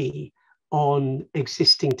eKYC on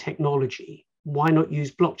existing technology? Why not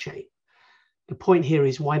use blockchain? The point here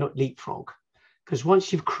is, why not leapfrog? Because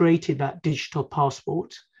once you've created that digital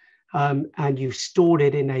passport and you've stored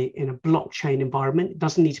it in a blockchain environment, it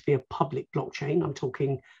doesn't need to be a public blockchain. I'm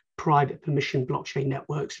talking private permission blockchain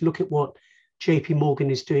networks. Look at what JP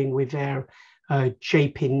Morgan is doing with their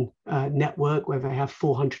JPIN network, where they have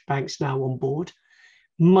 400 banks now on board.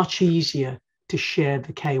 Much easier to share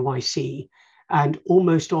the KYC and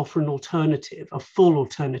almost offer an alternative, a full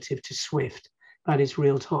alternative to SWIFT that is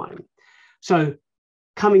real time. So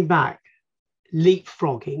coming back,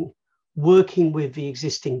 leapfrogging, working with the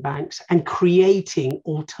existing banks and creating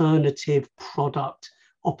alternative product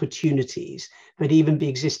opportunities that even the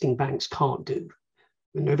existing banks can't do.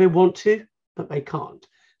 I know they want to, but they can't.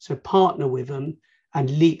 So partner with them and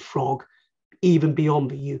leapfrog even beyond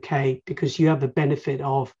the UK, because you have the benefit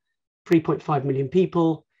of 3.5 million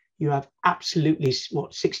people. You have absolutely,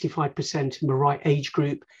 65% in the right age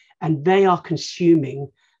group, and they are consuming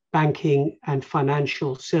banking and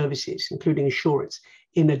financial services, including insurance,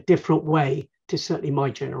 in a different way to certainly my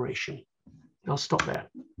generation. I'll stop there.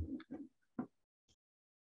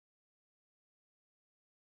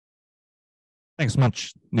 Thanks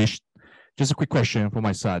much, Nish. Just a quick question from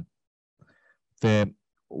my side.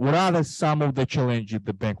 What are some of the challenges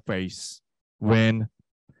the bank face when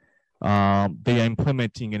they are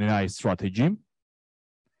implementing an AI strategy,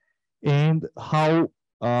 and how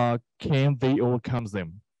can they overcome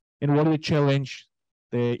them? And what are the challenge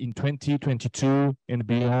in 2022 and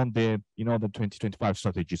beyond the 2025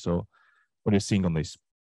 strategy? So what are you seeing on this?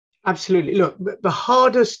 Absolutely. Look, the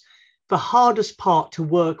hardest part to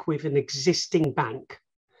work with an existing bank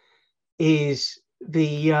is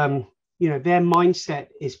their mindset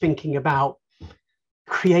is thinking about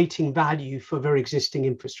creating value for their existing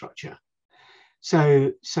infrastructure.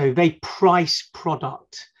 So they price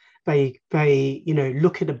product. They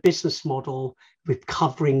look at a business model with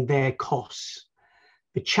covering their costs.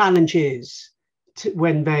 The challenge is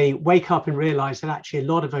when they wake up and realize that actually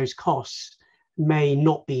a lot of those costs may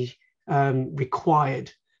not be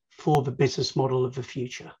required for the business model of the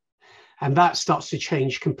future. And that starts to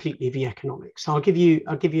change completely the economics. So I'll give you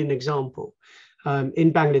an example.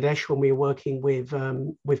 In Bangladesh, when we were working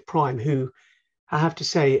with Prime, who I have to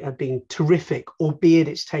say have been terrific, albeit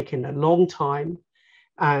it's taken a long time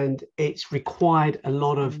and it's required a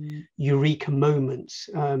lot of eureka moments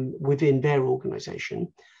within their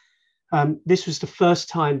organization. This was the first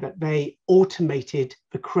time that they automated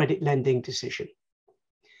the credit lending decision.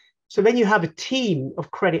 So then you have a team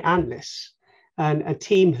of credit analysts and a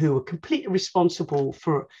team who are completely responsible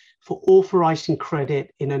for authorizing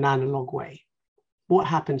credit in an analog way. What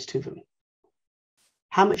happens to them?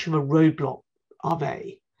 How much of a roadblock are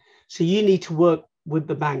they? So you need to work with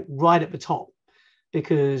the bank right at the top,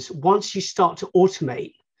 because once you start to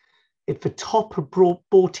automate, if the top are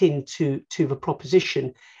brought into the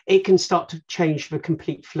proposition, it can start to change the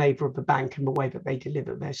complete flavor of the bank and the way that they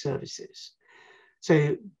deliver their services.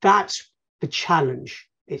 So that's the challenge.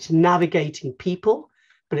 It's navigating people,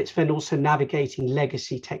 but it's then also navigating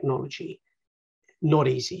legacy technology. Not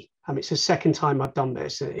easy. I mean, it's the second time I've done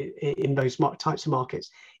this in those types of markets.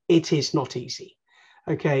 It is not easy.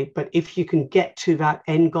 Okay, but if you can get to that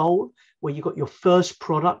end goal where you've got your first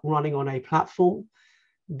product running on a platform,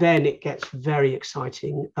 then it gets very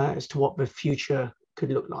exciting as to what the future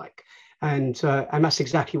could look like. And that's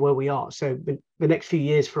exactly where we are. So the next few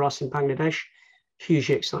years for us in Bangladesh,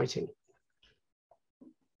 hugely exciting.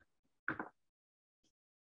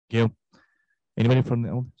 Thank you. Anybody from the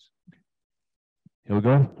audience? Here we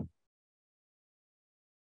go.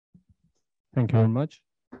 Thank you very much.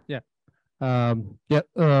 Yeah.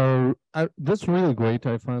 That's really great.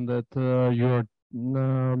 I find that you're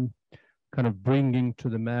kind of bringing to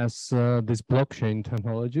the mass this blockchain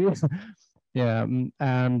technology. Yeah,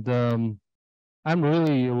 and I'm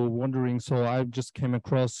really wondering, so I just came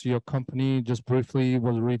across your company, just briefly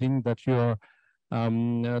was reading that you're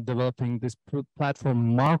developing this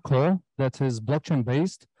platform Marco that is blockchain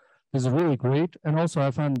based. Is really great. And also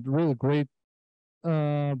I found really great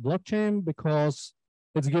blockchain because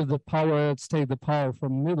it gives the power, it's take the power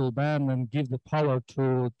from middleman and give the power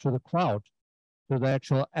to the cloud, to the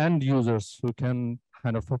actual end users who can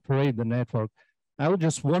kind of operate the network. I was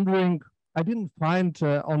just wondering, I didn't find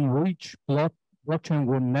on which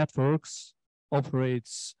blockchain networks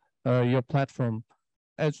operates your platform.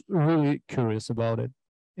 I was really curious about it.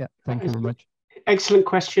 Yeah, thank you very much. Excellent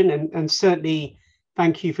question, and certainly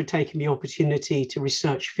thank you for taking the opportunity to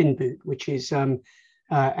research Finboot, which is an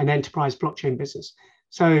enterprise blockchain business.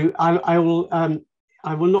 So I will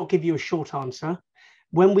not give you a short answer.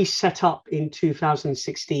 When we set up in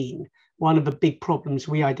 2016, one of the big problems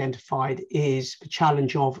we identified is the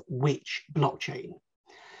challenge of which blockchain.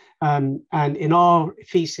 And in our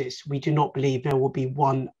thesis, we do not believe there will be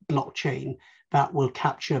one blockchain that will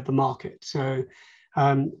capture the market. So,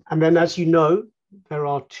 and then as you know, there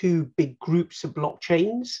are two big groups of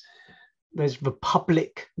blockchains. There's the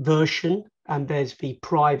public version and there's the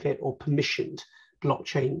private or permissioned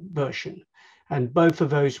blockchain version. And both of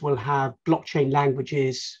those will have blockchain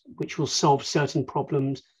languages which will solve certain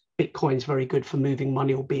problems. Bitcoin's very good for moving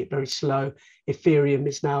money, albeit very slow. Ethereum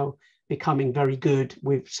is now becoming very good,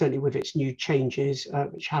 certainly with its new changes,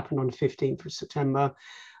 which happened on the 15th of September.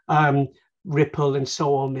 Ripple and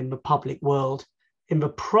so on in the public world. In the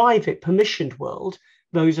private permissioned world,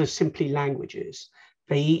 those are simply languages.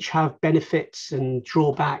 They each have benefits and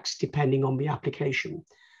drawbacks depending on the application.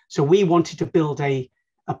 So we wanted to build a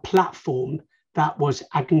platform that was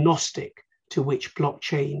agnostic to which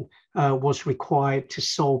blockchain was required to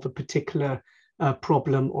solve a particular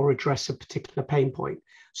problem or address a particular pain point.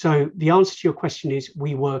 So the answer to your question is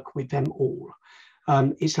we work with them all.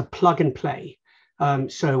 It's a plug and play.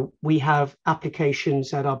 So we have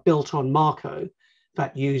applications that are built on Marco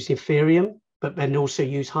that use Ethereum, but then also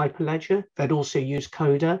use Hyperledger, that also use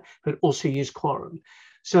Coda, but also use Quorum.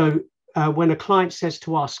 So when a client says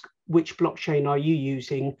to us, which blockchain are you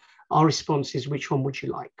using? Our response is, which one would you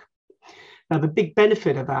like? Now, the big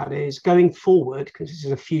benefit of that is going forward, because this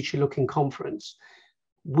is a future-looking conference,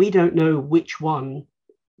 we don't know which one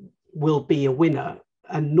will be a winner,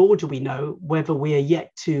 and nor do we know whether we are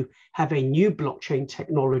yet to have a new blockchain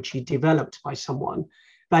technology developed by someone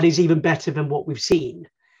that is even better than what we've seen.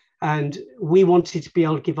 And we wanted to be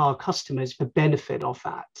able to give our customers the benefit of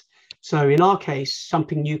that. So in our case,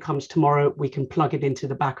 something new comes tomorrow, we can plug it into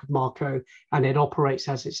the back of Marco and it operates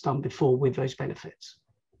as it's done before with those benefits.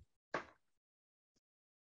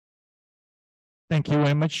 Thank you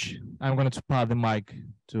very much. I'm going to pass the mic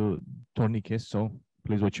to Tornike. So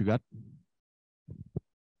please, what you got?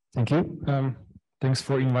 Thank you. Thanks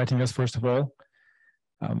for inviting us, first of all.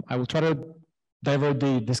 I will try to divert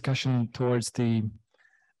the discussion towards the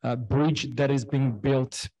bridge that is being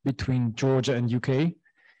built between Georgia and UK.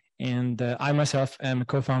 And I myself am a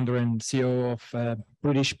co-founder and CEO of a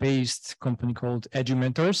British-based company called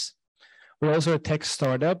EduMentors. We're also a tech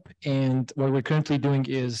startup, and what we're currently doing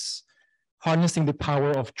is harnessing the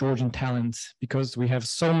power of Georgian talents, because we have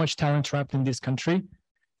so much talent trapped in this country,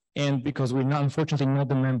 and because we're not, unfortunately,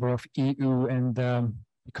 not a member of EU, and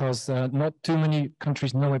because not too many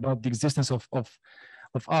countries know about the existence of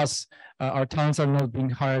us, our talents are not being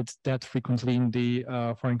hired that frequently in the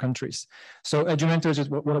foreign countries. So EduMentors, is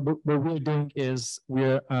what we're doing is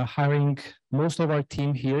we're hiring most of our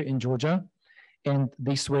team here in Georgia, and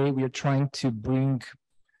this way we are trying to bring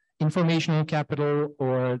informational capital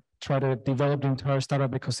or try to develop the entire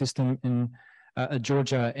startup ecosystem in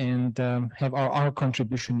Georgia and have our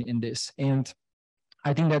contribution in this. And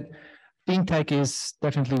I think that fintech is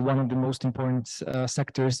definitely one of the most important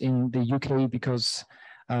sectors in the UK, because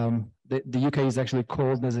the UK is actually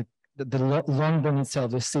called as London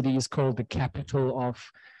itself, the city, is called the capital of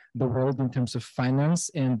the world in terms of finance,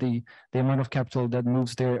 and the amount of capital that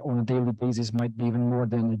moves there on a daily basis might be even more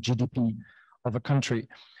than the GDP of a country.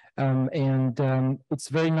 It's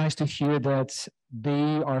very nice to hear that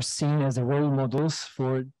they are seen as role models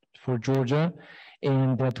for Georgia,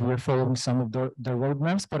 and that we're following some of the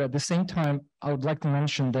roadmaps. But at the same time, I would like to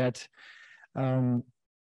mention that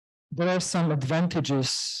there are some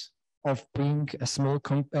advantages of being a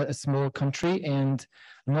small country and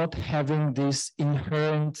not having this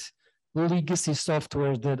inherent legacy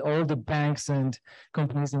software that all the banks and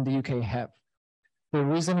companies in the UK have. The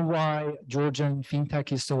reason why Georgian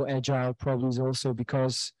fintech is so agile probably is also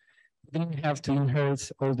because we didn't have to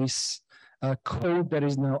inherit all this code that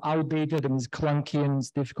is now outdated and is clunky and is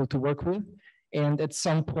difficult to work with. And at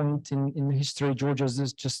some point in history, Georgia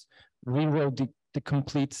just rewrote the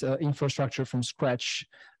complete infrastructure from scratch,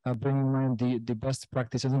 bringing in mind the best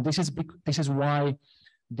practices. And this is why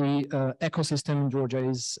the ecosystem in Georgia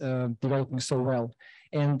is developing so well.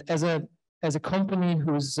 And as a company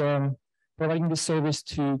who's providing the service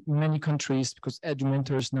to many countries, because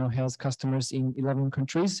EduMentors now has customers in 11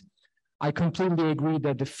 countries, I completely agree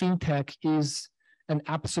that the fintech is an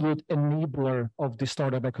absolute enabler of the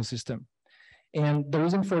startup ecosystem. And the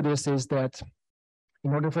reason for this is that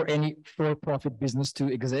in order for any for-profit business to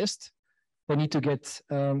exist, they need to get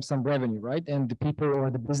some revenue, right? And the people or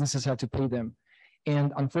the businesses have to pay them.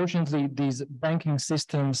 And unfortunately, these banking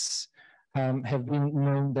systems have been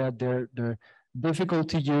known that they're difficult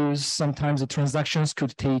to use. Sometimes the transactions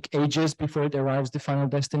could take ages before it arrives at the final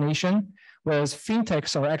destination, whereas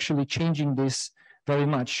fintechs are actually changing this very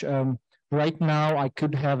much. Right now, I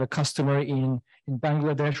could have a customer in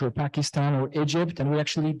Bangladesh or Pakistan or Egypt, and we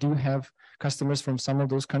actually do have customers from some of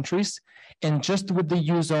those countries. And just with the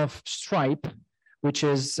use of Stripe, which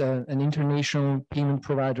is an international payment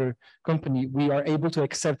provider company, we are able to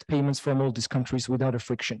accept payments from all these countries without a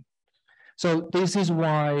friction. So this is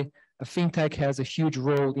why fintech has a huge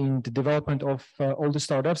role in the development of all the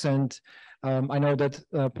startups. And I know that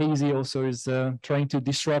Paisy also is trying to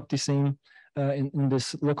disrupt the same in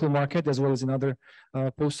this local market, as well as in other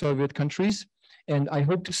post-Soviet countries. And I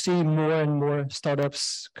hope to see more and more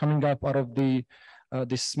startups coming up out of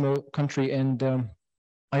this small country. And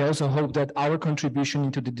I also hope that our contribution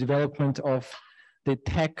into the development of the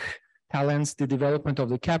tech talents, the development of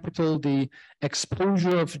the capital, the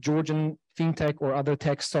exposure of Georgian fintech or other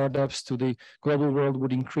tech startups to the global world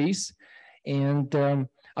would increase. And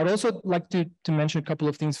I'd also like to mention a couple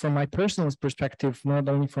of things from my personal perspective, not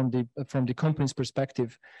only from the company's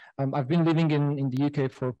perspective. I've been living in the UK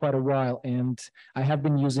for quite a while, and I have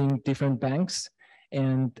been using different banks,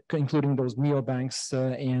 and including those neobanks.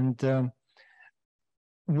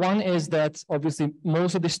 One is that obviously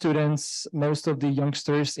most of the students, most of the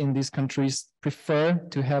youngsters in these countries prefer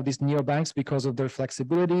to have these neobanks because of their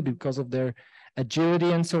flexibility, because of their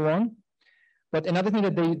agility, and so on. But another thing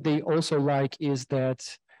that they also like is that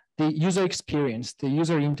the user experience, the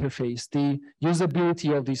user interface, the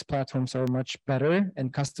usability of these platforms are much better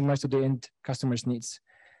and customized to the end customers' needs.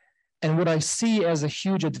 And what I see as a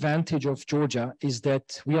huge advantage of Georgia is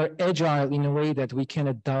that we are agile in a way that we can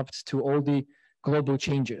adapt to all the global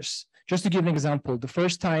changes. Just to give an example, the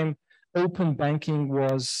first time open banking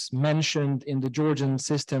was mentioned in the Georgian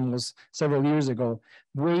system was several years ago,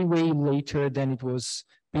 way later than it was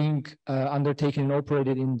being undertaken and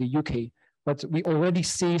operated in the UK. But we already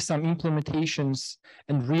see some implementations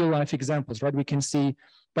and real life examples, right? We can see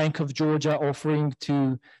Bank of Georgia offering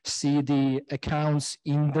to see the accounts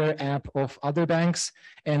in their app of other banks.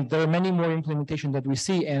 And there are many more implementations that we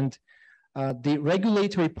see. And the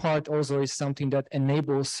regulatory part also is something that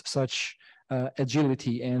enables such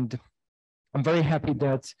agility. And I'm very happy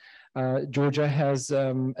that Georgia has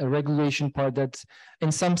a regulation part that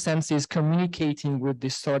in some sense is communicating with the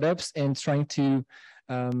startups and trying to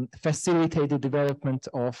facilitate the development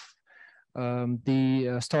of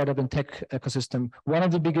the startup and tech ecosystem. One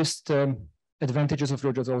of the biggest advantages of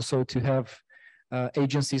Georgia is also to have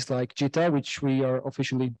agencies like JITA, which we are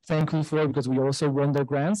officially thankful for because we also won their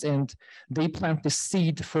grants, and they plant the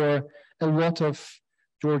seed for a lot of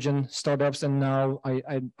Georgian startups. And now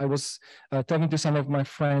I was talking to some of my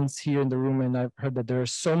friends here in the room, and I've heard that there are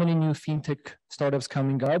so many new fintech startups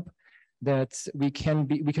coming up that we can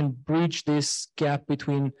bridge this gap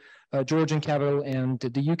between Georgian capital and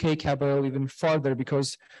the UK capital even farther,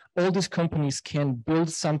 because all these companies can build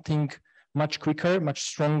something much quicker, much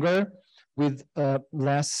stronger, with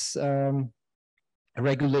less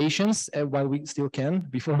regulations, while we still can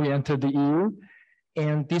before we enter the EU.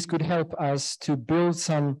 And this could help us to build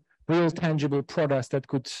some real tangible products that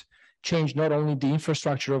could change not only the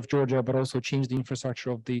infrastructure of Georgia, but also change the infrastructure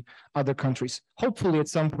of the other countries. Hopefully at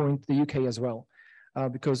some point, the UK as well,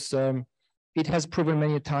 because it has proven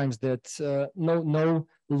many times that no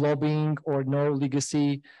lobbying or no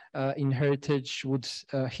legacy in heritage would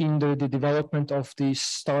hinder the development of the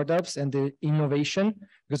startups and the innovation,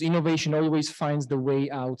 because innovation always finds the way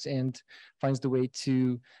out and finds the way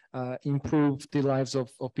to improve the lives of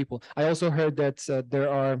people. I also heard that there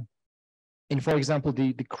are, for example,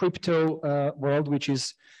 the crypto world, which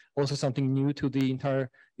is also something new to the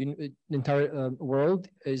entire world,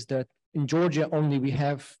 is that in Georgia only we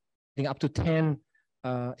have, I think, up to 10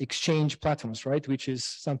 exchange platforms, right? Which is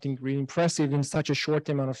something really impressive in such a short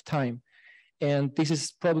amount of time. And this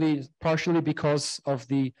is probably partially because of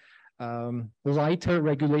the lighter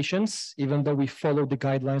regulations, even though we follow the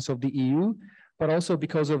guidelines of the EU, but also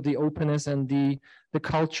because of the openness and the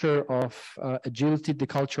culture of agility, the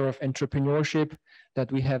culture of entrepreneurship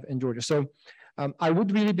that we have in Georgia. So I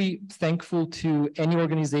would really be thankful to any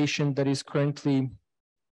organization that is currently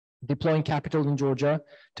deploying capital in Georgia,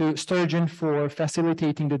 to Sturgeon for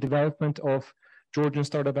facilitating the development of Georgian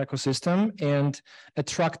startup ecosystem and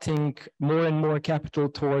attracting more and more capital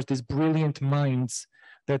towards these brilliant minds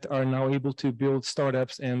that are now able to build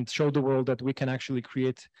startups and show the world that we can actually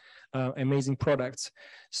create amazing products.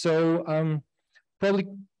 So probably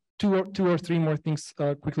two or three more things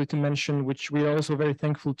quickly to mention, which we are also very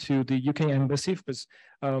thankful to the UK Embassy, because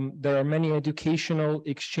there are many educational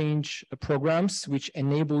exchange programs which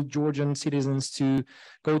enable Georgian citizens to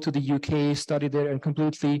go to the UK, study there, and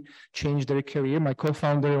completely change their career. My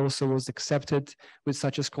co-founder also was accepted with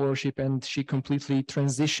such a scholarship, and she completely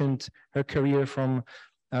transitioned her career from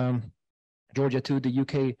Georgia to the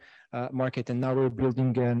UK market, and now we're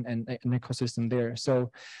building an ecosystem there.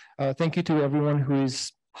 So thank you to everyone who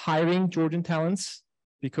is hiring Georgian talents,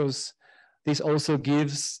 because this also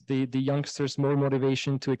gives the youngsters more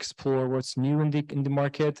motivation to explore what's new in the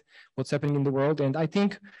market, what's happening in the world. And I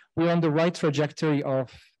think we're on the right trajectory of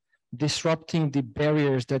disrupting the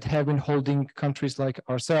barriers that have been holding countries like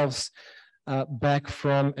ourselves back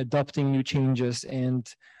from adopting new changes. And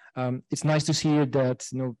it's nice to see that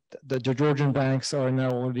the Georgian banks are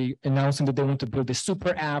now already announcing that they want to build the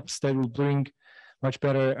super apps that will bring much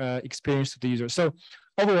better experience to the user. So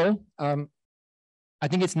overall, I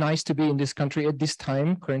think it's nice to be in this country at this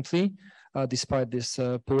time currently, despite this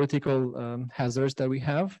political hazards that we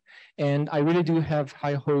have. And I really do have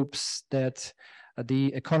high hopes that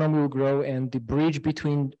the economy will grow, and the bridge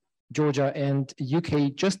between Georgia and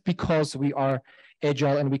UK, just because we are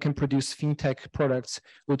agile and we can produce fintech products,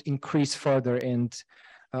 would increase further and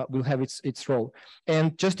will have its role.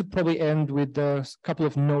 And just to probably end with a couple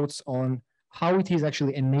of notes on how it is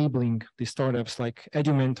actually enabling the startups like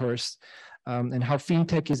EduMentors, and how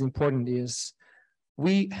fintech is important is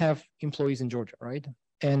we have employees in Georgia, right?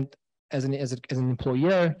 And as an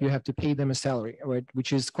employer, you have to pay them a salary, right?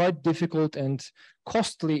 Which is quite difficult and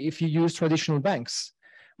costly if you use traditional banks.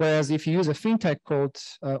 Whereas if you use a fintech called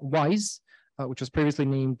Wise, which was previously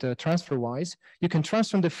named TransferWise, you can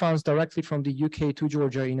transfer the funds directly from the UK to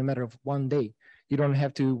Georgia in a matter of one day. You don't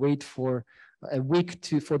have to wait for a week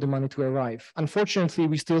for the money to arrive. Unfortunately,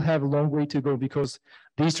 we still have a long way to go because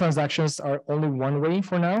these transactions are only one way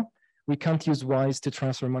for now. We can't use Wise to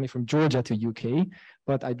transfer money from Georgia to UK,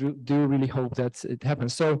 but I do really hope that it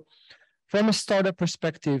happens. So from a startup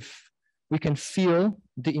perspective, we can feel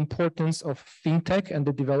the importance of fintech and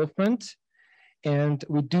the development. And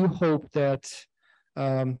we do hope that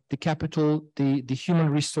the capital, the human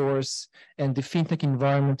resource, and the fintech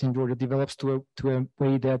environment in Georgia develops to a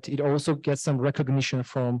way that it also gets some recognition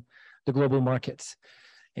from the global markets.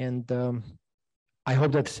 And I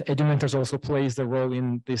hope that EduMentors also plays the role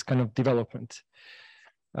in this kind of development.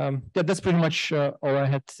 Yeah, that's pretty much all I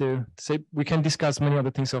had to say. We can discuss many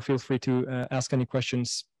other things, so feel free to ask any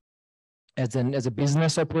questions as a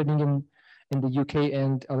business operating in the UK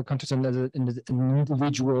and other countries, and as an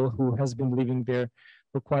individual who has been living there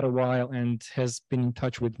for quite a while and has been in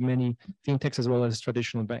touch with many fintechs as well as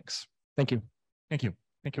traditional banks. Thank you. Thank you.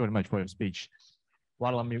 Thank you very much for your speech.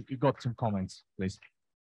 Varlam, you got some comments, please.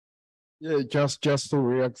 Yeah, just to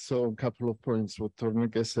react to a couple of points what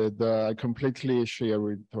Tornike said. I completely share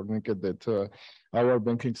with Tornike that our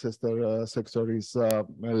banking sector is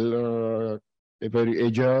very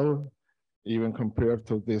agile, even compared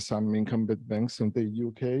to some incumbent banks in the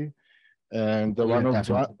UK. And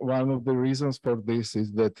one of the reasons for this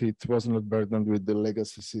is that it was not burdened with the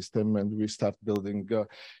legacy system, and we start building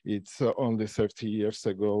it only 30 years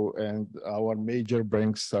ago. And our major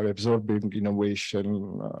banks are absorbing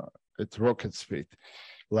innovation at rocket speed,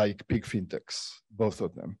 like big fintechs, both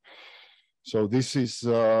of them. So this is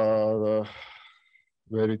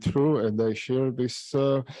very true, and I share this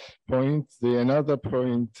point. Another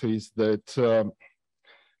point is that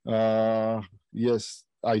yes,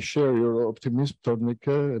 I share your optimism,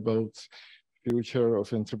 Tornike, about future of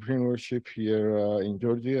entrepreneurship here in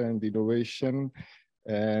Georgia and innovation.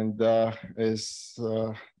 And as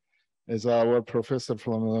our professor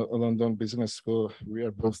from London Business School, we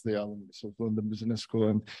are both the alumni of London Business School,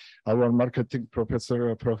 and our marketing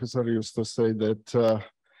professor used to say that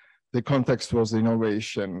the context was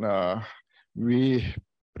innovation. We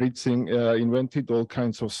invented all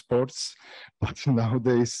kinds of sports, but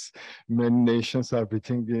nowadays many nations are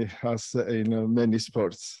beating us in many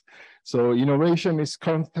sports. So innovation is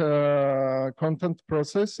content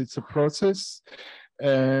process. It's a process,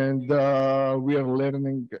 and we are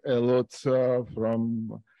learning a lot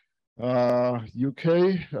from UK,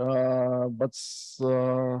 but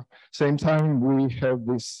same time we have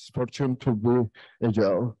this fortune to be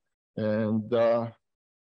agile, and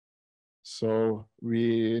so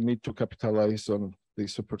we need to capitalize on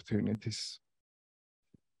these opportunities.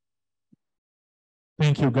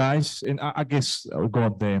 Thank you, guys. And I guess we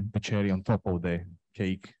got the cherry on top of the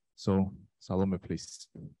cake. So Salome, please.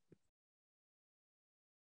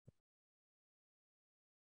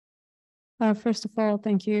 First of all,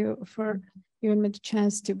 thank you for giving me the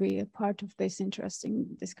chance to be a part of this interesting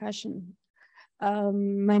discussion.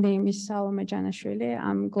 My name is Salome Janashvili.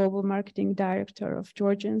 I'm Global Marketing Director of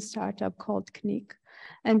Georgian startup called Kotecha.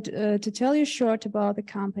 And to tell you short about the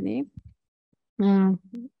company, oh,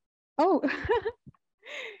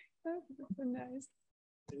 that's so nice.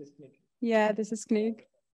 Yeah, this is Kotecha.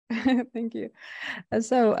 Thank you.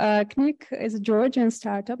 So Kotecha is a Georgian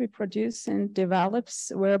startup. It produces and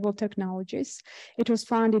develops wearable technologies. It was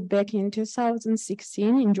founded back in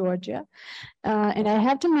 2016 in Georgia. And I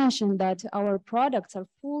have to mention that our products are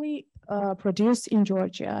fully produced in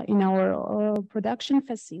Georgia in our production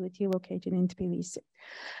facility located in Tbilisi.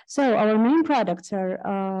 So our main products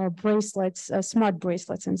are bracelets, smart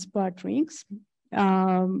bracelets and smart rings.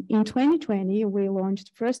 In 2020, we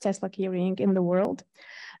launched first Tesla key ring in the world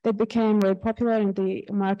that became very popular in the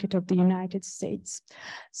market of the United States.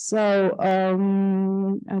 So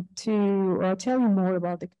to tell you more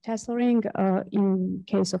about the Tesla ring, in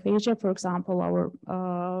case of Asia, for example, our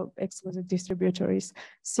exclusive distributor is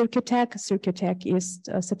Circuitech. Circuitech is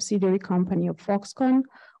a subsidiary company of Foxconn,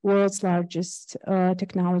 world's largest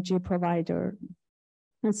technology provider.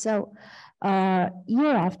 And so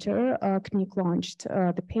year after, Kotecha launched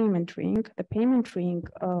the payment ring. The payment ring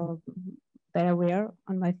that I wear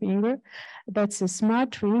on my finger, that's a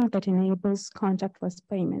smart ring that enables contactless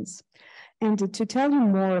payments. And to tell you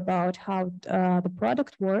more about how the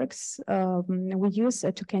product works, we use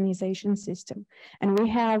a tokenization system. And we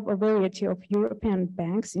have a variety of European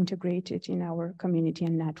banks integrated in our community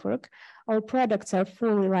and network. Our products are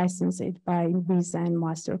fully licensed by Visa and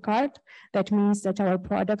MasterCard. That means that our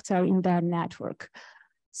products are in their network.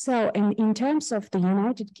 So in terms of the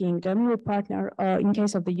United Kingdom, we partner, in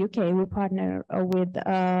case of the UK, we partner with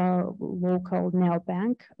a local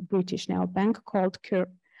neobank, British neobank called Curve.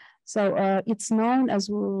 So it's known as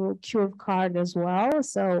Curve Card as well.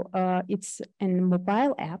 So it's a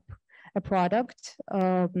mobile app, a product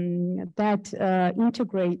that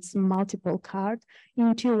integrates multiple cards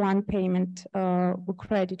into one payment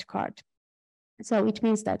credit card. So it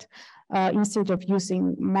means that instead of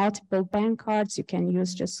using multiple bank cards, you can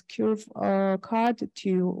use just Curve card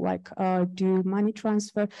to do money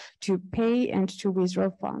transfer, to pay and to withdraw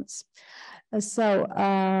funds. So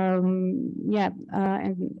and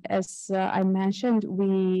as I mentioned,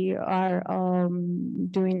 we are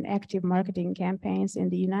doing active marketing campaigns in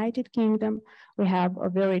the United Kingdom. We have a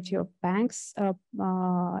variety of banks,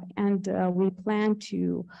 and we plan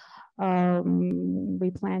to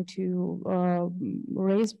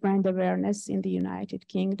raise brand awareness in the United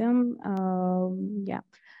Kingdom.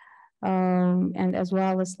 And as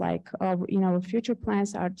well as our future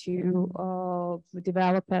plans are to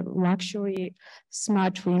develop a luxury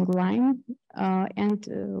smart ring line and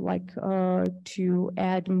to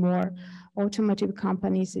add more automotive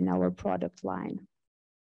companies in our product line.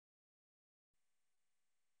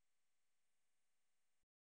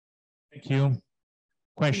 Thank you.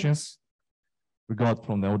 Questions we got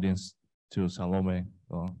from the audience to Salome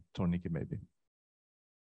or Tornike maybe?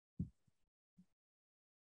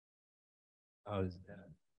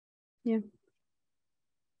 Yeah.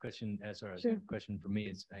 Question, sorry, Sure. question from me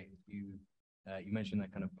is you mentioned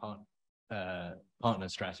that kind of partner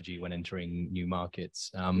strategy when entering new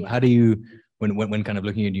markets. Yeah. How do you, when kind of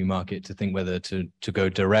looking at a new market, to think whether to go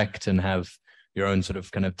direct and have your own sort of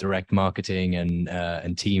kind of direct marketing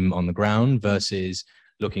and team on the ground versus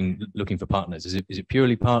looking for partners? Is it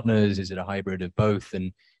purely partners? Is it a hybrid of both?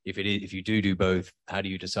 And if you do both, how do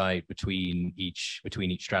you decide between each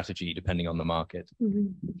strategy depending on the market?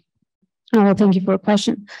 Mm-hmm. Oh, thank you for a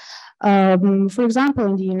question. For example,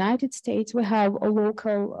 in the United States, we have a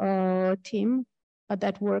local team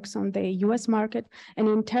that works on the US market. And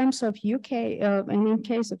in terms of UK, and in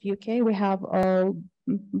case of UK,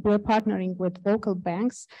 we're partnering with local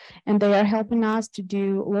banks, and they are helping us to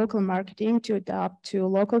do local marketing, to adapt to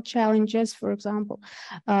local challenges, for example.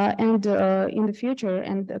 And in the future,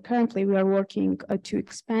 and currently we are working to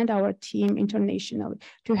expand our team internationally,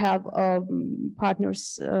 to have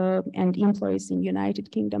partners and employees in United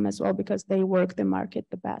Kingdom as well, because they work the market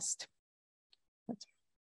the best.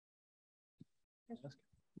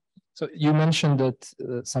 So you mentioned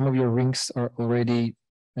that some of your rings are already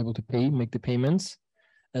able to make the payments.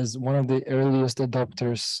 As one of the earliest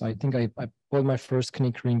adopters, I think I bought my first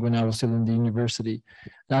Knik ring when I was still in the university.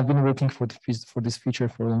 And I've been working for this feature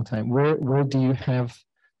for a long time. Where do you have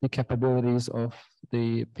the capabilities of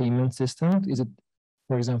the payment system? Is it,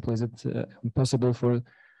 for example, is it possible for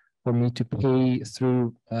me to pay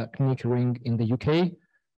through Knik ring in the UK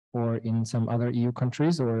or in some other EU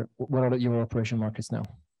countries, or what are your operation markets now?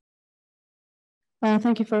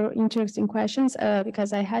 Thank you for interesting questions,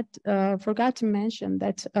 because I had forgot to mention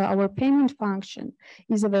that our payment function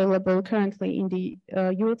is available currently in the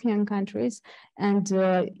European countries, and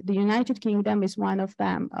the United Kingdom is one of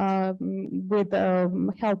them. With the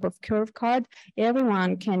help of Curve Card,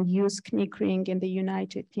 everyone can use Knik ring in the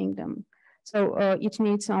United Kingdom. So it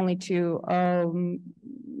needs only to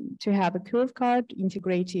have a Curve Card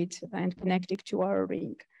integrated and connected to our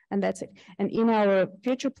ring. And that's it. And in our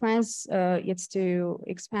future plans, it's to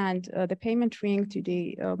expand the payment ring to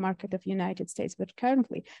the market of United States. But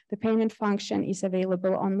currently, the payment function is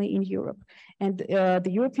available only in Europe. And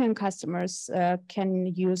the European customers can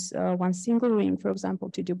use one single ring, for example,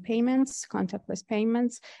 to do payments, contactless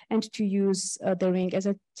payments, and to use the ring as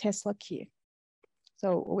a Tesla key.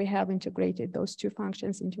 So we have integrated those two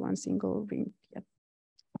functions into one single ring. Yep.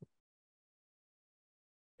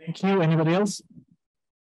 Thank you. Anybody else?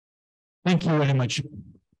 Thank you very much.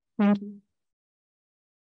 Thank you.